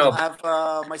at a I have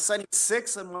my son is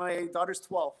 6 and my daughter's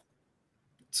 12.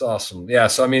 It's awesome. Yeah.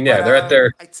 So I mean, yeah, they're at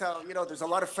their. I tell there's a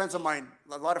lot of friends of mine.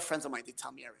 They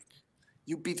tell me, Eric,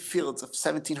 you beat fields of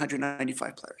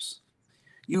 1,795 players.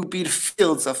 You beat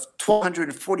fields of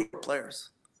 1,240 players.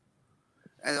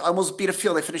 And I almost beat a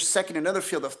field. I finished second in another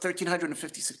field of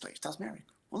 1,356 players. Tells me, Eric,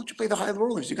 why don't you play the high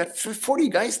rollers? You got 40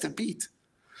 guys to beat,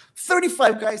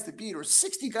 35 guys to beat, or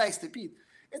 60 guys to beat.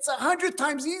 It's 100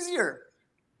 times easier.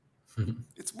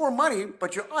 It's more money,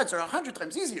 but your odds are 100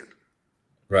 times easier.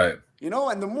 Right.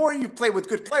 And the more you play with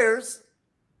good players,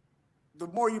 the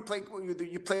more you play.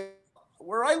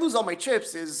 Where I lose all my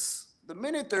chips is the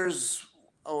minute there's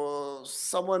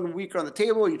someone weaker on the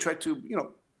table, you try to,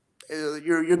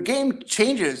 your game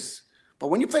changes. But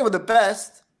when you play with the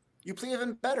best, you play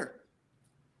even better.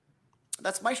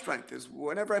 That's my strength, is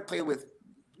whenever I play with,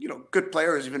 good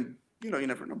players, even, you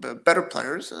never know, but better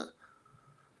players,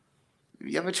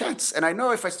 you have a chance. And I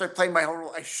know if I start playing my whole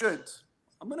role,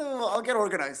 I'll get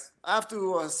organized. I'll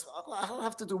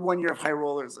have to do 1 year of high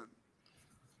rollers.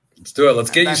 Let's do it. Let's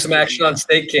get you some action on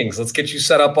Stake Kings. Let's get you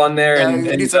set up on there. And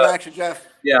need some action, Jeff.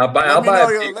 Yeah,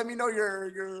 let me know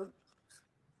your.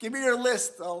 Give me your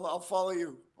list. I'll follow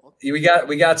you. We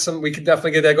got some. We could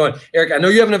definitely get that going. Eric, I know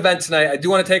you have an event tonight. I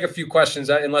do want to take a few questions,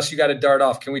 unless you got to dart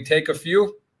off. Can we take a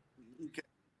few? Okay.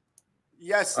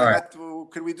 Yes. All right.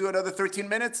 Could we do another 13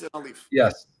 minutes and I'll leave?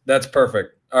 Yes, that's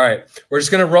perfect. All right, we're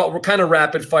just gonna we're kind of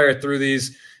rapid fire through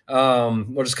these.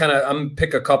 We'll just kind of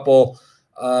pick a couple.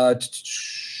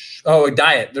 A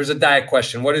diet. There's a diet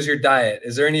question. What is your diet?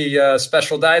 Is there any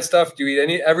special diet stuff? Do you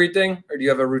eat everything, or do you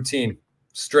have a routine,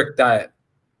 strict diet?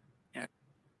 Yeah.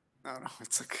 No.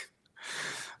 It's like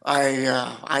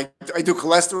I do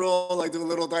cholesterol. I do a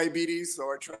little diabetes,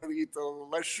 so I try to eat the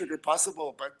less sugar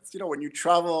possible. But when you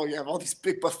travel, you have all these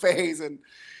big buffets, and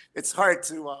it's hard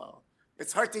to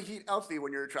eat healthy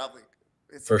when you're traveling.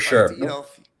 It's for sure. To eat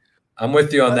healthy. I'm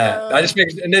with you on that. I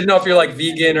didn't know if you're like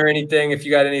vegan or anything, if you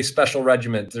got any special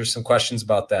regimen. There's some questions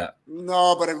about that.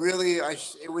 No, but it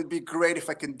would be great if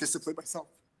I can discipline myself.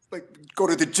 Like go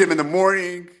to the gym in the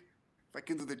morning. If I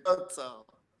can do the so.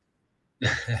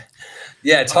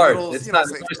 Yeah, it's hard. It's not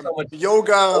there's so much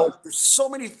yoga. There's so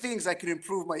many things I can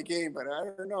improve my game, but I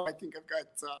don't know. I think I've got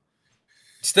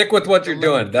stick with what you're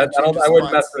doing. I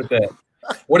wouldn't mess with that.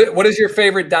 What is your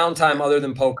favorite downtime other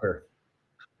than poker?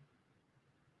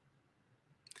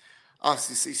 Oh,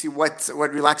 see what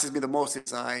relaxes me the most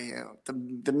is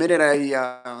the minute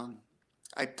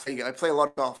I play a lot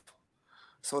of golf.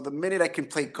 So the minute I can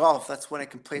play golf, that's when I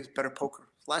can play better poker.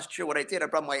 Last year, what I did, I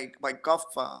brought my golf.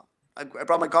 I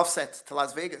brought my golf set to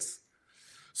Las Vegas.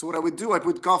 So what I would do, I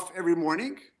would golf every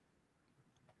morning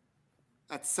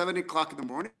at 7 o'clock in the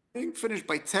morning, finish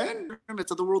by 10,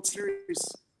 to the World Series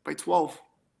by 12.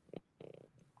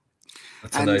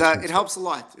 And it helps a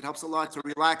lot. It helps a lot to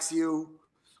relax you.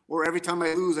 Or every time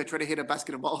I lose, I try to hit a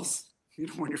basket of balls.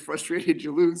 When you're frustrated,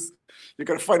 you lose. You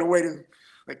got to find a way to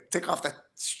take off that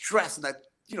stress and that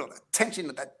that tension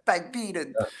and that backbeat,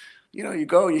 and you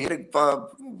hit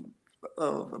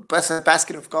a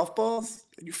basket of golf balls,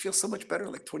 and you feel so much better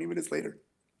 20 minutes later.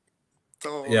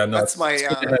 So that's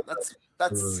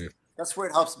where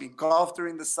it helps me. Golf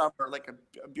during the summer, like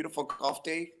a beautiful golf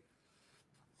day.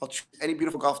 I'll choose any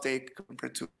beautiful golf day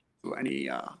compared to any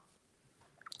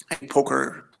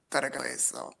poker that I play.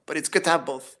 So, but it's good to have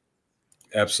both.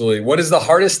 Absolutely. What is the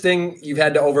hardest thing you've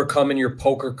had to overcome in your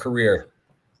poker career?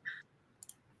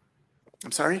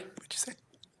 I'm sorry? What'd you say?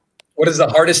 What is the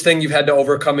hardest thing you've had to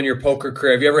overcome in your poker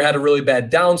career? Have you ever had a really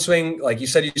bad downswing? Like you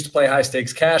said, you used to play high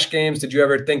stakes cash games. Did you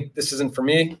ever think this isn't for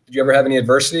me? Did you ever have any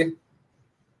adversity?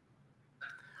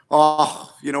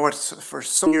 Oh, you know what? For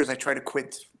some years I tried to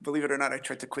quit. Believe it or not, I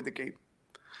tried to quit the game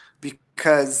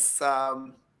because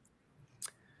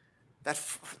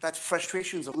that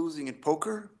frustrations of losing in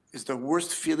poker is the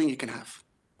worst feeling you can have.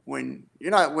 When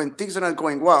things are not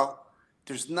going well,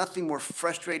 there's nothing more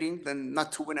frustrating than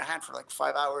not to win a hand for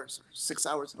 5 hours or 6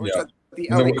 hours. Yeah. The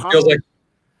LA it feels like,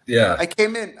 yeah. I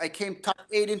came top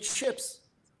 8 in chips.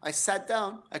 I sat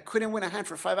down. I couldn't win a hand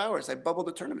for 5 hours. I bubbled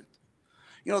the tournament.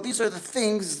 These are the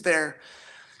things there.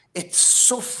 it's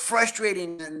so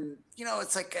frustrating, and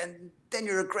it's like, and then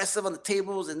you're aggressive on the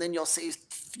tables, and then you'll say,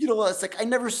 it's like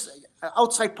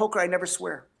outside poker, I never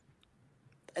swear.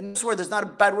 And I swear there's not a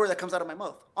bad word that comes out of my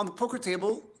mouth. On the poker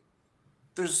table,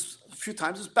 there's a few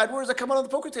times there's bad words that come out on the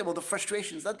poker table. The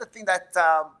frustrations. That's the thing that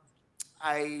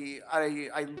I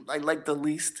like the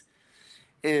least,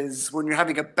 is when you're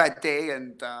having a bad day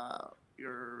and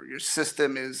your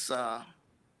system is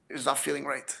not feeling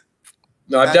right.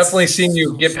 No, I've definitely seen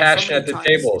you get passionate at the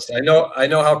tables. I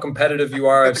know how competitive you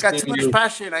are. I've got too much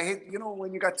passion. I hate,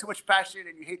 when you got too much passion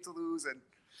and you hate to lose.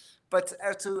 But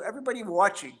to everybody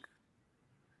watching,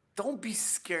 don't be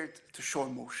scared to show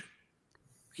emotion.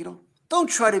 Don't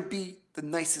try to be the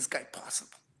nicest guy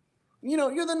possible.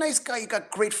 You're the nice guy. You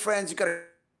got great friends. You got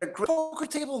a great poker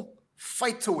table.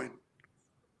 Fight to win.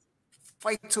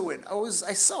 Fight to win.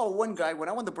 I saw one guy when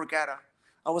I won the Borgata.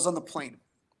 I was on the plane.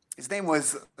 His name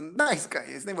was a nice guy.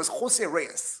 His name was Jose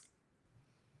Reyes.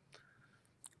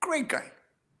 Great guy.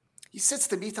 He sits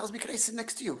to me, tells me, "Can I sit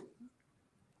next to you?"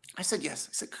 I said, "Yes."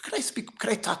 I said, Could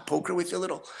I talk poker with you a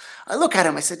little? I look at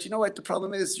him. I said, "You know what? The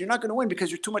problem is you're not going to win because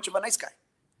you're too much of a nice guy."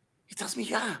 He tells me,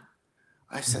 "Yeah."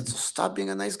 I said, "So stop being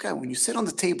a nice guy. When you sit on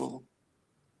the table,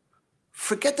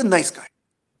 forget the nice guy.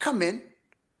 Come in.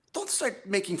 Don't start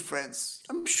making friends.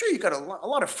 I'm sure you got a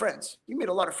lot of friends. You made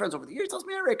a lot of friends over the years." He tells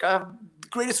me, "Eric, I have the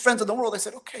greatest friends in the world." I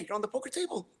said, "Okay, you're on the poker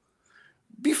table.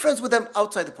 Be friends with them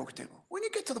outside the poker table. When you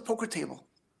get to the poker table,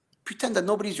 pretend that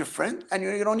nobody's your friend, and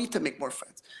you don't need to make more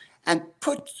friends. And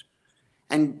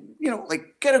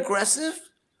get aggressive,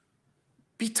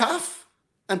 be tough,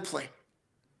 and play."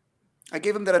 I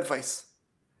gave him that advice.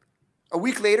 A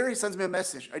week later, he sends me a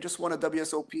message. "I just won a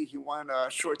WSOP. He won a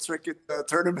short circuit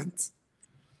tournament."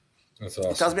 That's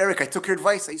awesome. He tells me, "Eric, I took your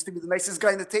advice. I used to be the nicest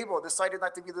guy in the table. I decided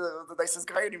not to be the nicest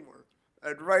guy anymore."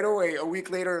 And right away, a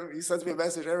week later, he sends me a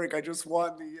message. "Eric, I just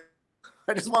won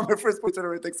my first poker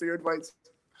tournament thanks to your advice."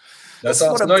 That's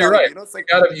awesome. No, you're right.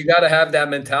 You got to have that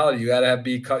mentality. You got to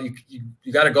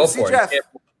you got to go for it. Jeff,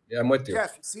 yeah, I'm with you.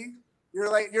 Jeff, see, you're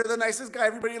the nicest guy.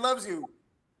 Everybody loves you.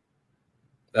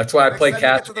 That's why I play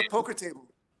cash to the poker table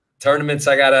tournaments.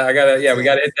 We gotta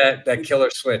hit that killer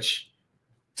switch.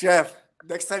 Jeff,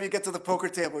 next time you get to the poker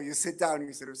table, you sit down and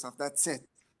you say to yourself, "That's it.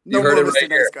 You heard it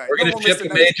right here. We're gonna ship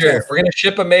a major. We're gonna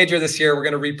ship a major this year. We're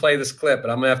gonna replay this clip,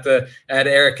 and I'm gonna have to add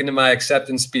Eric into my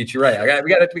acceptance speech. You're right. We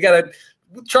gotta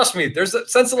trust me.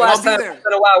 Since the last time it's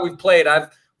been a while we've played,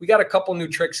 we got a couple new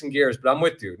tricks and gears, but I'm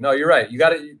with you. No, you're right.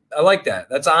 I like that.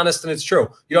 That's honest and it's true.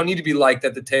 You don't need to be liked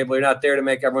at the table. You're not there to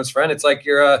make everyone's friend. It's like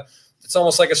it's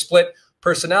almost like a split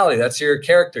personality. That's your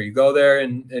character. You go there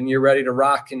and you're ready to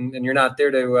rock, and you're not there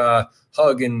to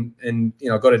hug and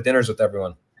go to dinners with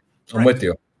everyone. I'm with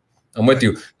you. I'm with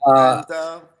you.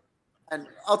 And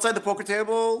outside the poker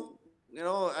table,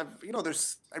 I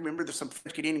remember there's some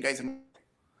French Canadian guys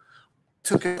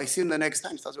I see him the next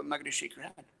time. He tells me, "I'm not going to shake your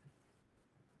hand."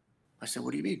 I said,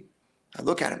 "What do you mean?" I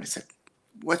look at him. I said,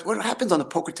 what happens on the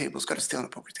poker table has got to stay on the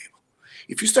poker table.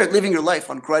 If you start living your life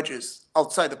on grudges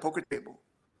outside the poker table,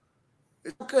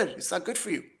 it's not good. It's not good for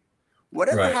you.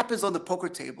 Whatever happens on the poker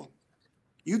table,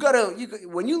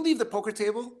 when you leave the poker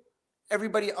table,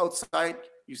 everybody outside,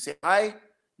 you say hi,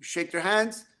 you shake their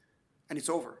hands, and it's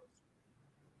over.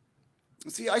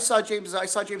 See, I saw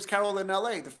James Carroll in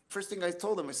LA. The first thing I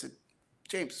told him, I said,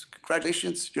 "James,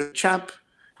 congratulations. You're the champ.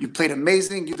 You played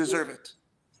amazing. You deserve it."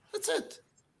 That's it.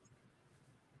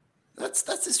 That's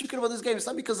the secret about this game. It's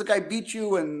not because the guy beat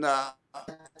you and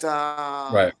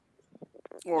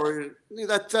or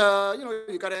that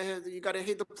you gotta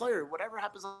hate the player. Whatever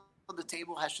happens on the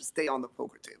table has to stay on the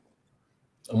poker table.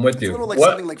 I'm with you. It's a little like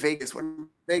something like Vegas. When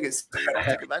Vegas, take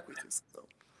it back with you. So.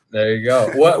 There you go.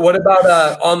 What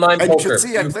about online poker? You should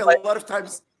see, I play a lot of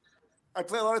times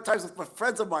with my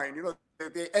friends of mine.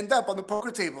 They end up on the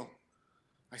poker table.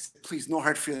 I said, "Please, no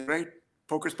hard feelings, right?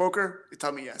 Poker's poker." They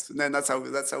tell me yes, and then that's how we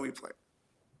play.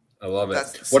 I love it.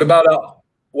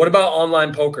 What about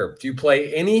online poker? Do you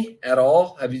play any at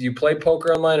all? Do you play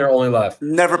poker online or only live?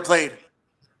 Never played.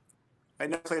 I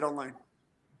never played online.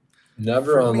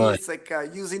 Never For online. Me, it's like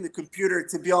using the computer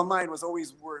to be online was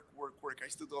always work. I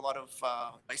used to do a lot of.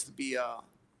 I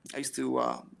used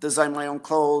to design my own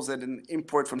clothes and then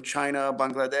import from China,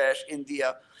 Bangladesh,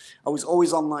 India. I was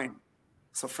always online.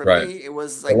 So for me, it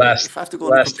was like if I have to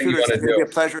go on the computer, it's going to be a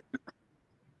pleasure.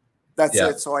 That's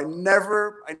it. So I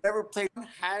never played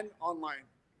hand online.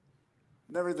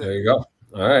 Never did. There you go.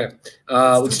 All right.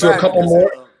 Let's do a couple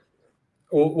more.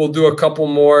 We'll do a couple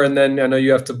more, and then I know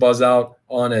you have to buzz out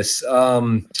on us.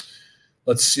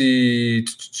 Let's see.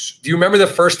 Do you remember the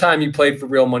first time you played for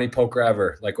real money poker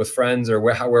ever, like with friends, or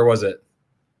where was it?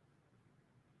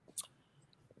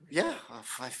 Yeah,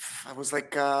 I was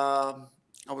like, I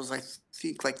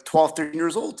think like 12, 13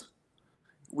 years old.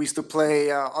 We used to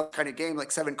play all kind of game, like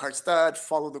 7-card stud,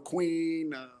 follow the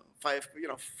queen, like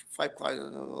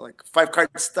 5-card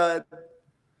stud.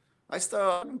 I've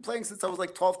been playing since I was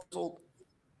like 12 years old.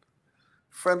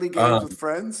 Friendly games with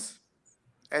friends,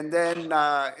 and then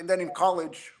in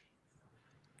college,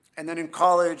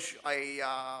 I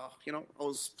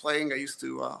was playing. I used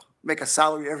to make a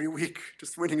salary every week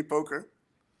just winning in poker.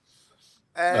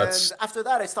 And after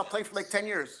that, I stopped playing for like 10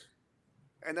 years.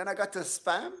 And then I got to a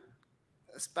span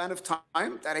of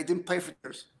time that I didn't play for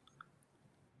years.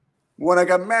 When I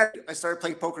got married, I started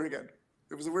playing poker again.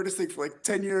 It was the weirdest thing. For like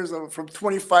 10 years, from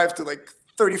 25 to like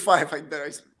 35,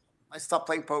 I stopped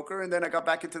playing poker. And then I got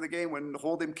back into the game when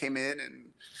Hold'em came in.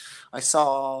 And I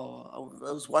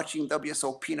was watching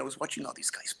WSOP, and I was watching all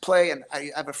these guys play. And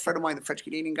I have a friend of mine, the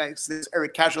French-Canadian guy, this is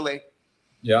Eric Cajolet.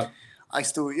 Yeah. I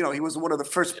still, he was one of the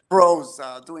first pros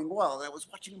doing well. And I was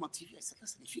watching him on TV. I said,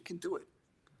 listen, if you can do it,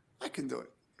 I can do it.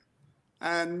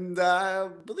 And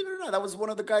believe it or not, that was one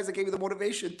of the guys that gave me the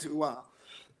motivation to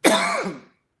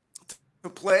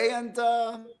play and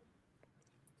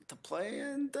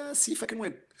see if I can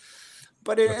win.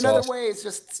 But in another way, it's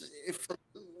just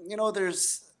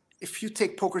if you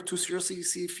take poker too seriously, you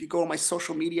see, if you go on my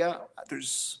social media,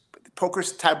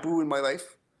 poker's taboo in my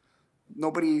life.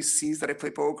 Nobody sees that I play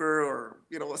poker, or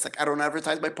it's like I don't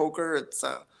advertise my poker. It's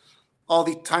all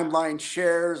the timeline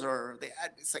shares, or they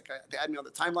add me on the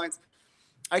timelines.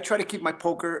 I try to keep my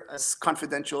poker as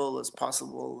confidential as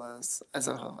possible, as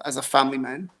a family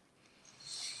man.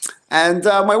 And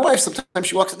my wife, sometimes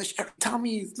she walks in, she tell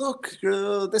me, look,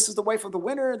 this is the wife of the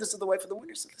winner. This is the wife of the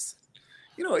winner. So listen,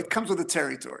 it comes with the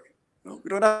territory. We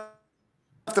don't have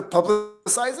to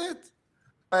publicize it,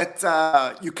 but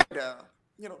you kind of.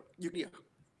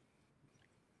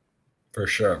 For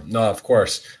sure. No, of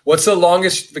course. What's the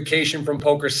longest vacation from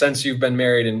poker since you've been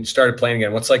married and started playing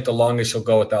again? What's like the longest you'll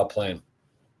go without playing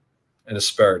in a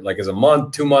spurt? Like, is a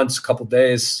month, 2 months, a couple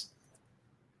days?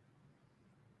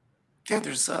 Yeah,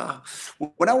 there's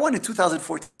when I won in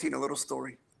 2014, a little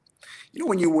story.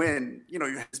 When you win,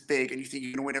 you're this big and you think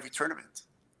you're gonna win every tournament.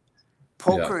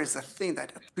 Poker is a thing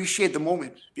that appreciate the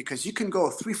moment, because you can go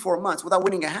 3-4 months without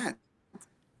winning a hand.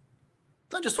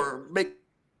 Not just for make.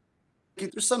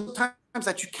 There's some times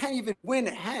that you can't even win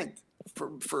a hand for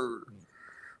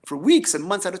weeks and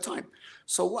months at a time.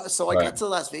 So I got to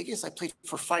Las Vegas. I played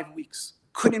for 5 weeks.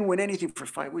 Couldn't win anything for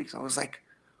 5 weeks. I was like,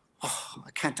 oh,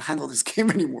 I can't handle this game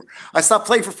anymore. I stopped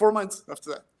playing for 4 months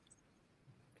after that.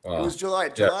 Wow. It was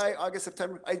July, August,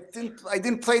 September. I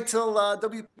didn't play till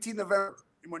WPT November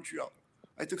in Montreal.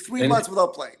 I took 3 months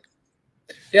without playing.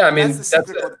 Yeah, I mean, that's the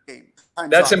secret of the game.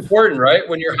 That's important, right?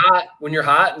 When you're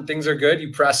hot and things are good,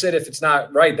 you press it. If it's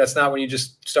not right, that's not when you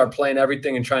just start playing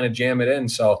everything and trying to jam it in.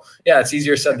 So yeah, it's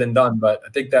easier said than done, but I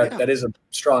think that is a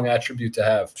strong attribute to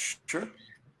have. Sure.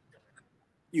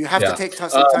 You have to take some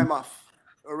time off,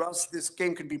 or else this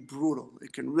game can be brutal.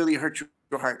 It can really hurt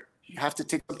your heart. You have to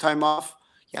take some time off.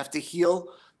 You have to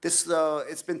heal.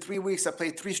 It's been 3 weeks. I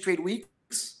played 3 straight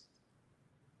weeks.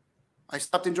 I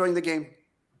stopped enjoying the game.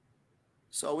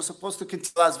 So I was supposed to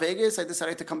continue Las Vegas. I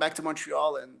decided to come back to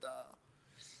Montreal and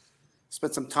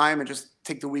spend some time and just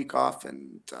take the week off,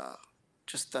 and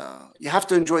you have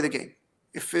to enjoy the game.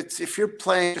 If you're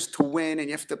playing just to win and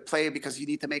you have to play because you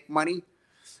need to make money,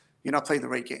 you're not playing the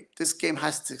right game. This game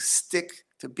has to stick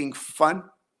to being fun,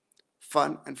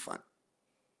 and fun.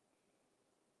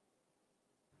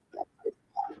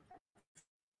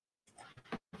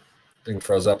 Thing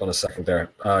froze up on a second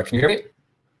there. Can you hear me?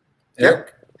 Eric?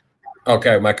 Yeah.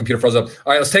 Okay, my computer froze up.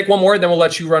 All right, let's take one more, then we'll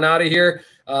let you run out of here.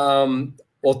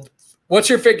 Well, what's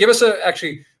your give us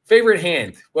favorite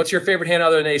hand? What's your favorite hand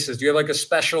other than aces? Do you have like a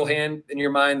special hand in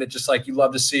your mind that just like you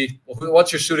love to see?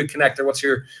 What's your suited connector? What's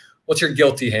your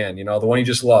guilty hand? The one you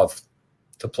just love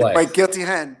to play. My guilty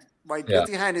hand. My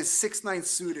guilty hand is 6-9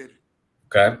 suited.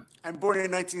 Okay. I'm born in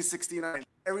 1969.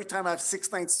 Every time I have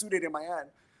 6-9 suited in my hand,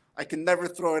 I can never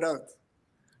throw it out.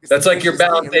 That's like your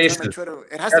balanced aces.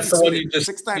 It has That's to be the one suited. you just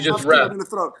 6-9 rep. In the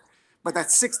throat. But that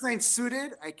 6-9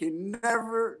 suited, I can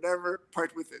never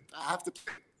part with it. I have to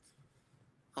play.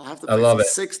 I'll have to play. I love it.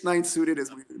 6-9 suited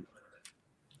is weird.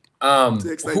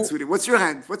 6-9 suited. What's your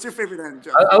hand? What's your favorite hand,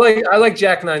 John? I like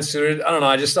Jack 9 suited. I don't know.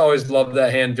 I just always loved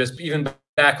that hand. Just even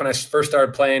back when I first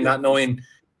started playing, not knowing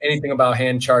anything about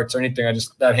hand charts or anything.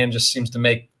 That hand just seems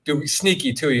to do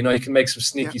sneaky too. You can make some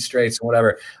sneaky straights and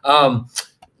whatever.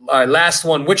 All right, last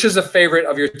one. Which is a favorite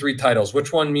of your 3 titles?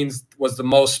 Which one was the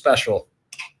most special?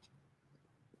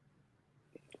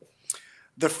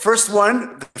 The first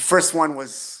one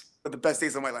was the best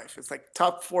days of my life. It's like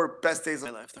top 4 best days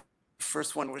of my life. The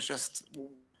first one was just,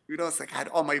 it's like I had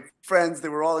all my friends. They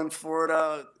were all in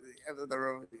Florida.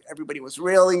 Everybody was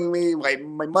railing me.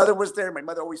 My mother was there. My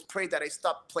mother always prayed that I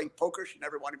stop playing poker. She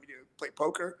never wanted me to play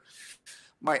poker.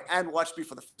 My aunt watched me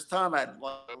for the first time. I had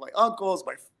my uncles,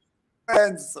 my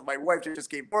friends. My wife just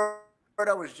gave birth.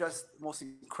 That was just the most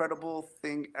incredible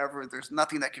thing ever. There's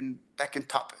nothing that can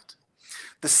top it.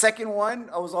 The second one,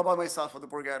 I was all by myself with the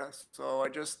Borgatas. So I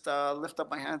just lifted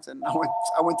up my hands and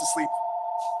I went to sleep.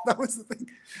 That was the thing.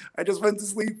 I just went to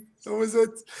sleep. That was it.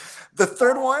 The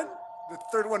third one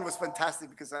was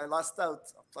fantastic because I lost out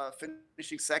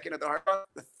finishing second at the Hard Rock.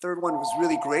 The third one was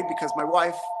really great because my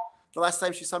wife, the last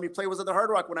time she saw me play was at the Hard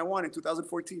Rock when I won in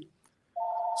 2014.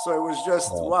 So it was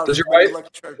just, wow. Does your wife,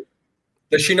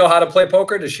 does she know how to play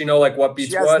poker? Does she know like what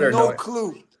beats what? Or no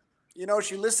clue. You know,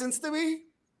 she listens to me,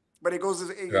 but it goes,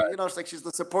 you know, it's like she's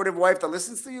the supportive wife that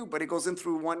listens to you, but it goes in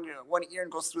through one ear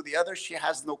and goes through the other. She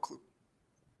has no clue.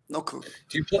 No clue.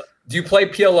 Do you play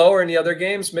PLO or any other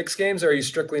games, mixed games, or are you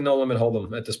strictly no limit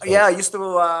hold'em at this point? Yeah, I used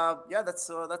to. That's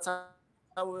how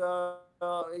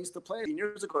I used to play.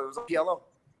 Years ago, it was a PLO.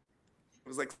 It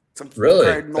was like some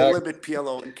no limit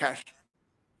PLO in cash.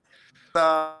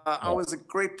 I was a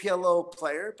great PLO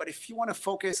player, but if you want to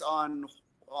focus on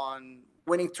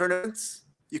winning tournaments,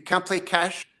 you can't play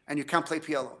cash and you can't play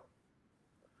PLO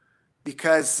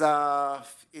because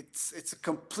it's a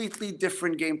completely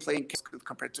different game playing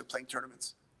compared to playing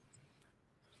tournaments.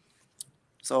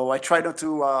 So I try not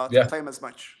to play them as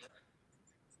much.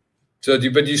 So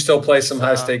but do you still play some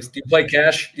high stakes? Do you play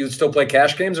cash? You still play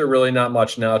cash games, or really not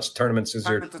much now? It's tournaments is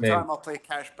your main. Time I'll play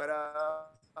cash, but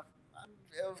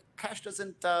cash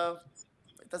doesn't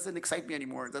excite me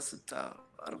anymore. It doesn't.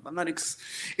 I'm not. It's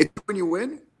when you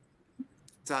win.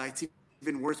 It's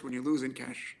even worse when you lose in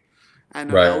cash.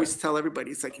 And I always tell everybody,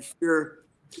 it's like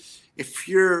if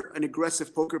you're an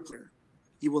aggressive poker player,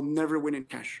 you will never win in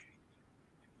cash.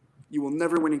 You will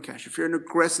never win in cash. If you're an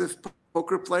aggressive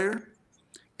poker player,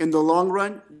 in the long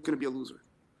run, you're going to be a loser.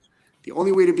 The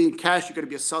only way to be in cash, you got to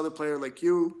be a solid player like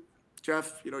you,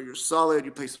 Jeff. You know, you're solid.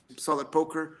 You play solid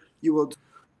poker. You will.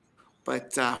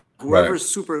 But whoever's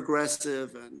super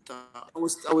aggressive, and I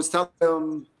was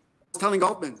telling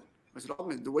Altman, I said,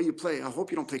 Altman, the way you play, I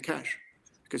hope you don't play cash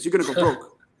because you're going to go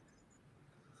broke.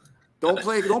 Don't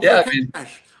play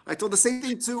cash. I told the same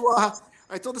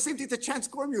thing to Chance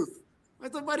Gormuth. I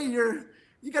thought, buddy,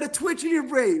 you got a twitch in your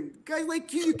brain. Guys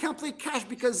like you can't play cash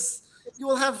because you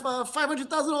will have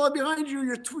 $500,000 behind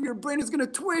you. Your brain is going to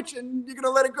twitch, and you're going to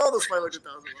let it go. Those $500,000.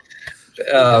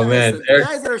 Oh man,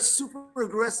 guys that are super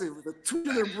aggressive with a twitch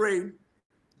in their brain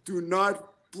do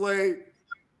not play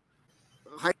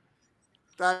high.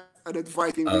 That's an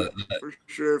advice for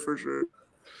sure.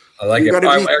 I like you it. You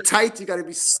got to be tight. You got to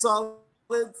be solid,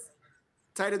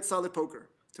 tight and solid poker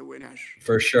to win hash.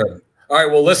 For sure. All right.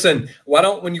 Well, listen. Why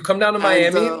don't when you come down to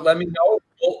Miami, let me know.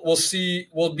 We'll see.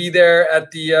 We'll be there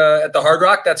at the Hard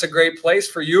Rock. That's a great place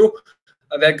for you.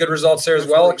 I've had good results there as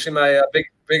well. Actually, my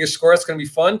biggest score. It's going to be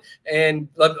fun. And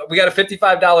we got a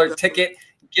 $55 ticket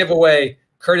giveaway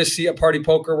courtesy of Party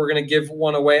Poker. We're going to give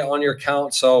one away on your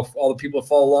account. So all the people that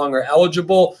follow along are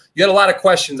eligible. You got a lot of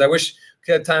questions. I wish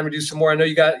we had time to do some more. I know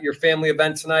you got your family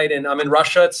event tonight, and I'm in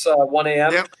Russia. It's 1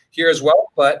 a.m. here as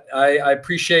well. But I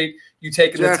appreciate you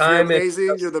taking the time. You're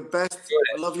amazing. You're the best.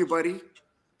 I love you, buddy.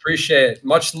 Appreciate it.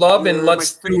 Much love. And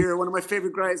you're one of my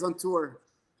favorite guys on tour.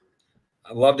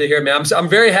 I love to hear, man. I'm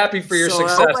very happy for your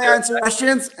success. I hope I answer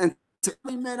questions and to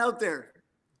any men out there.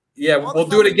 Yeah, we'll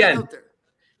do it again.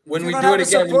 When we do it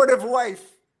again, supportive wife.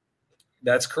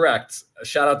 That's correct. A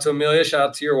shout out to Amelia. Shout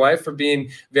out to your wife for being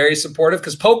very supportive.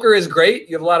 Because poker is great.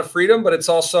 You have a lot of freedom, but it's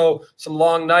also some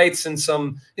long nights and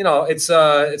some.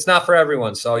 It's not for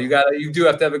everyone. So you do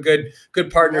have to have a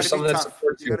good partner, someone that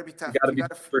supports you. You got to be tough. You got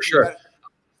to be for sure.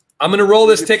 I'm going to roll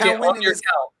this ticket on your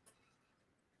account.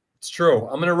 It's true.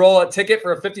 I'm going to roll a ticket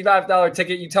for a $55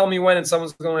 ticket. You tell me when, and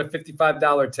someone's going to a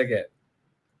 $55 ticket.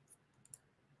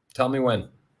 Tell me when.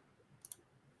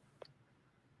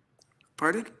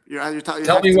 Pardon?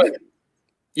 Tell me when.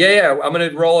 Yeah. I'm going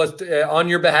to roll it on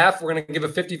your behalf. We're going to give a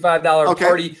 $55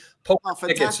 party poker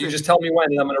ticket. So you just tell me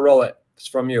when, and I'm going to roll it. It's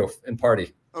from you and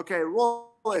Party. Okay,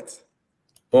 roll it.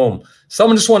 Boom.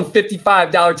 Someone just won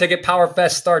 $55 ticket. Power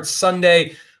Fest starts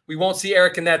Sunday. We won't see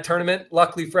Eric in that tournament.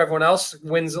 Luckily for everyone else,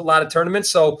 wins a lot of tournaments.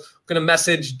 So I'm going to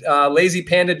message Lazy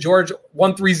Panda George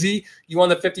 13Z. You won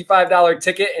the $55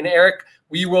 ticket. And Eric,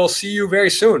 we will see you very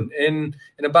soon in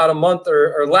about a month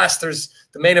or less. There's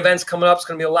the main events coming up. It's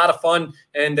going to be a lot of fun.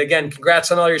 And again,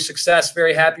 congrats on all your success.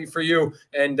 Very happy for you.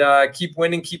 And keep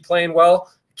winning, keep playing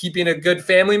well, keep being a good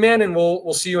family man. And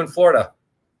we'll see you in Florida.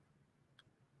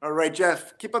 All right,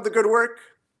 Jeff. Keep up the good work.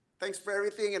 Thanks for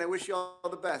everything, and I wish you all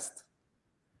the best.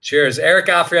 Cheers. Eric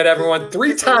Afriat, everyone.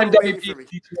 3-time WPT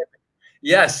champion.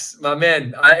 Yes, my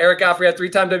man. Eric Afriat,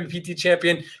 3-time WPT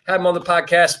champion. Had him on the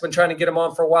podcast. Been trying to get him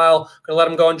on for a while. Going to let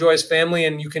him go enjoy his family,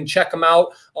 and you can check him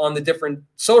out on the different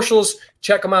socials.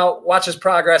 Check him out. Watch his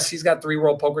progress. He's got 3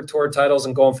 World Poker Tour titles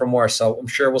and going for more. So I'm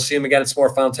sure we'll see him again at some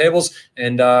more Found Tables,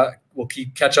 and we'll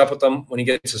catch up with him when he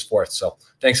gets his 4th. So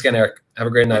thanks again, Eric. Have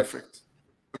a great night. Perfect.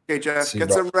 Okay, Jeff.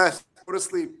 Get some rest. Go to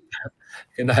sleep.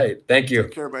 Good night. Thank you.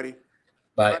 Take care, buddy.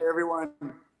 Bye. Bye, everyone.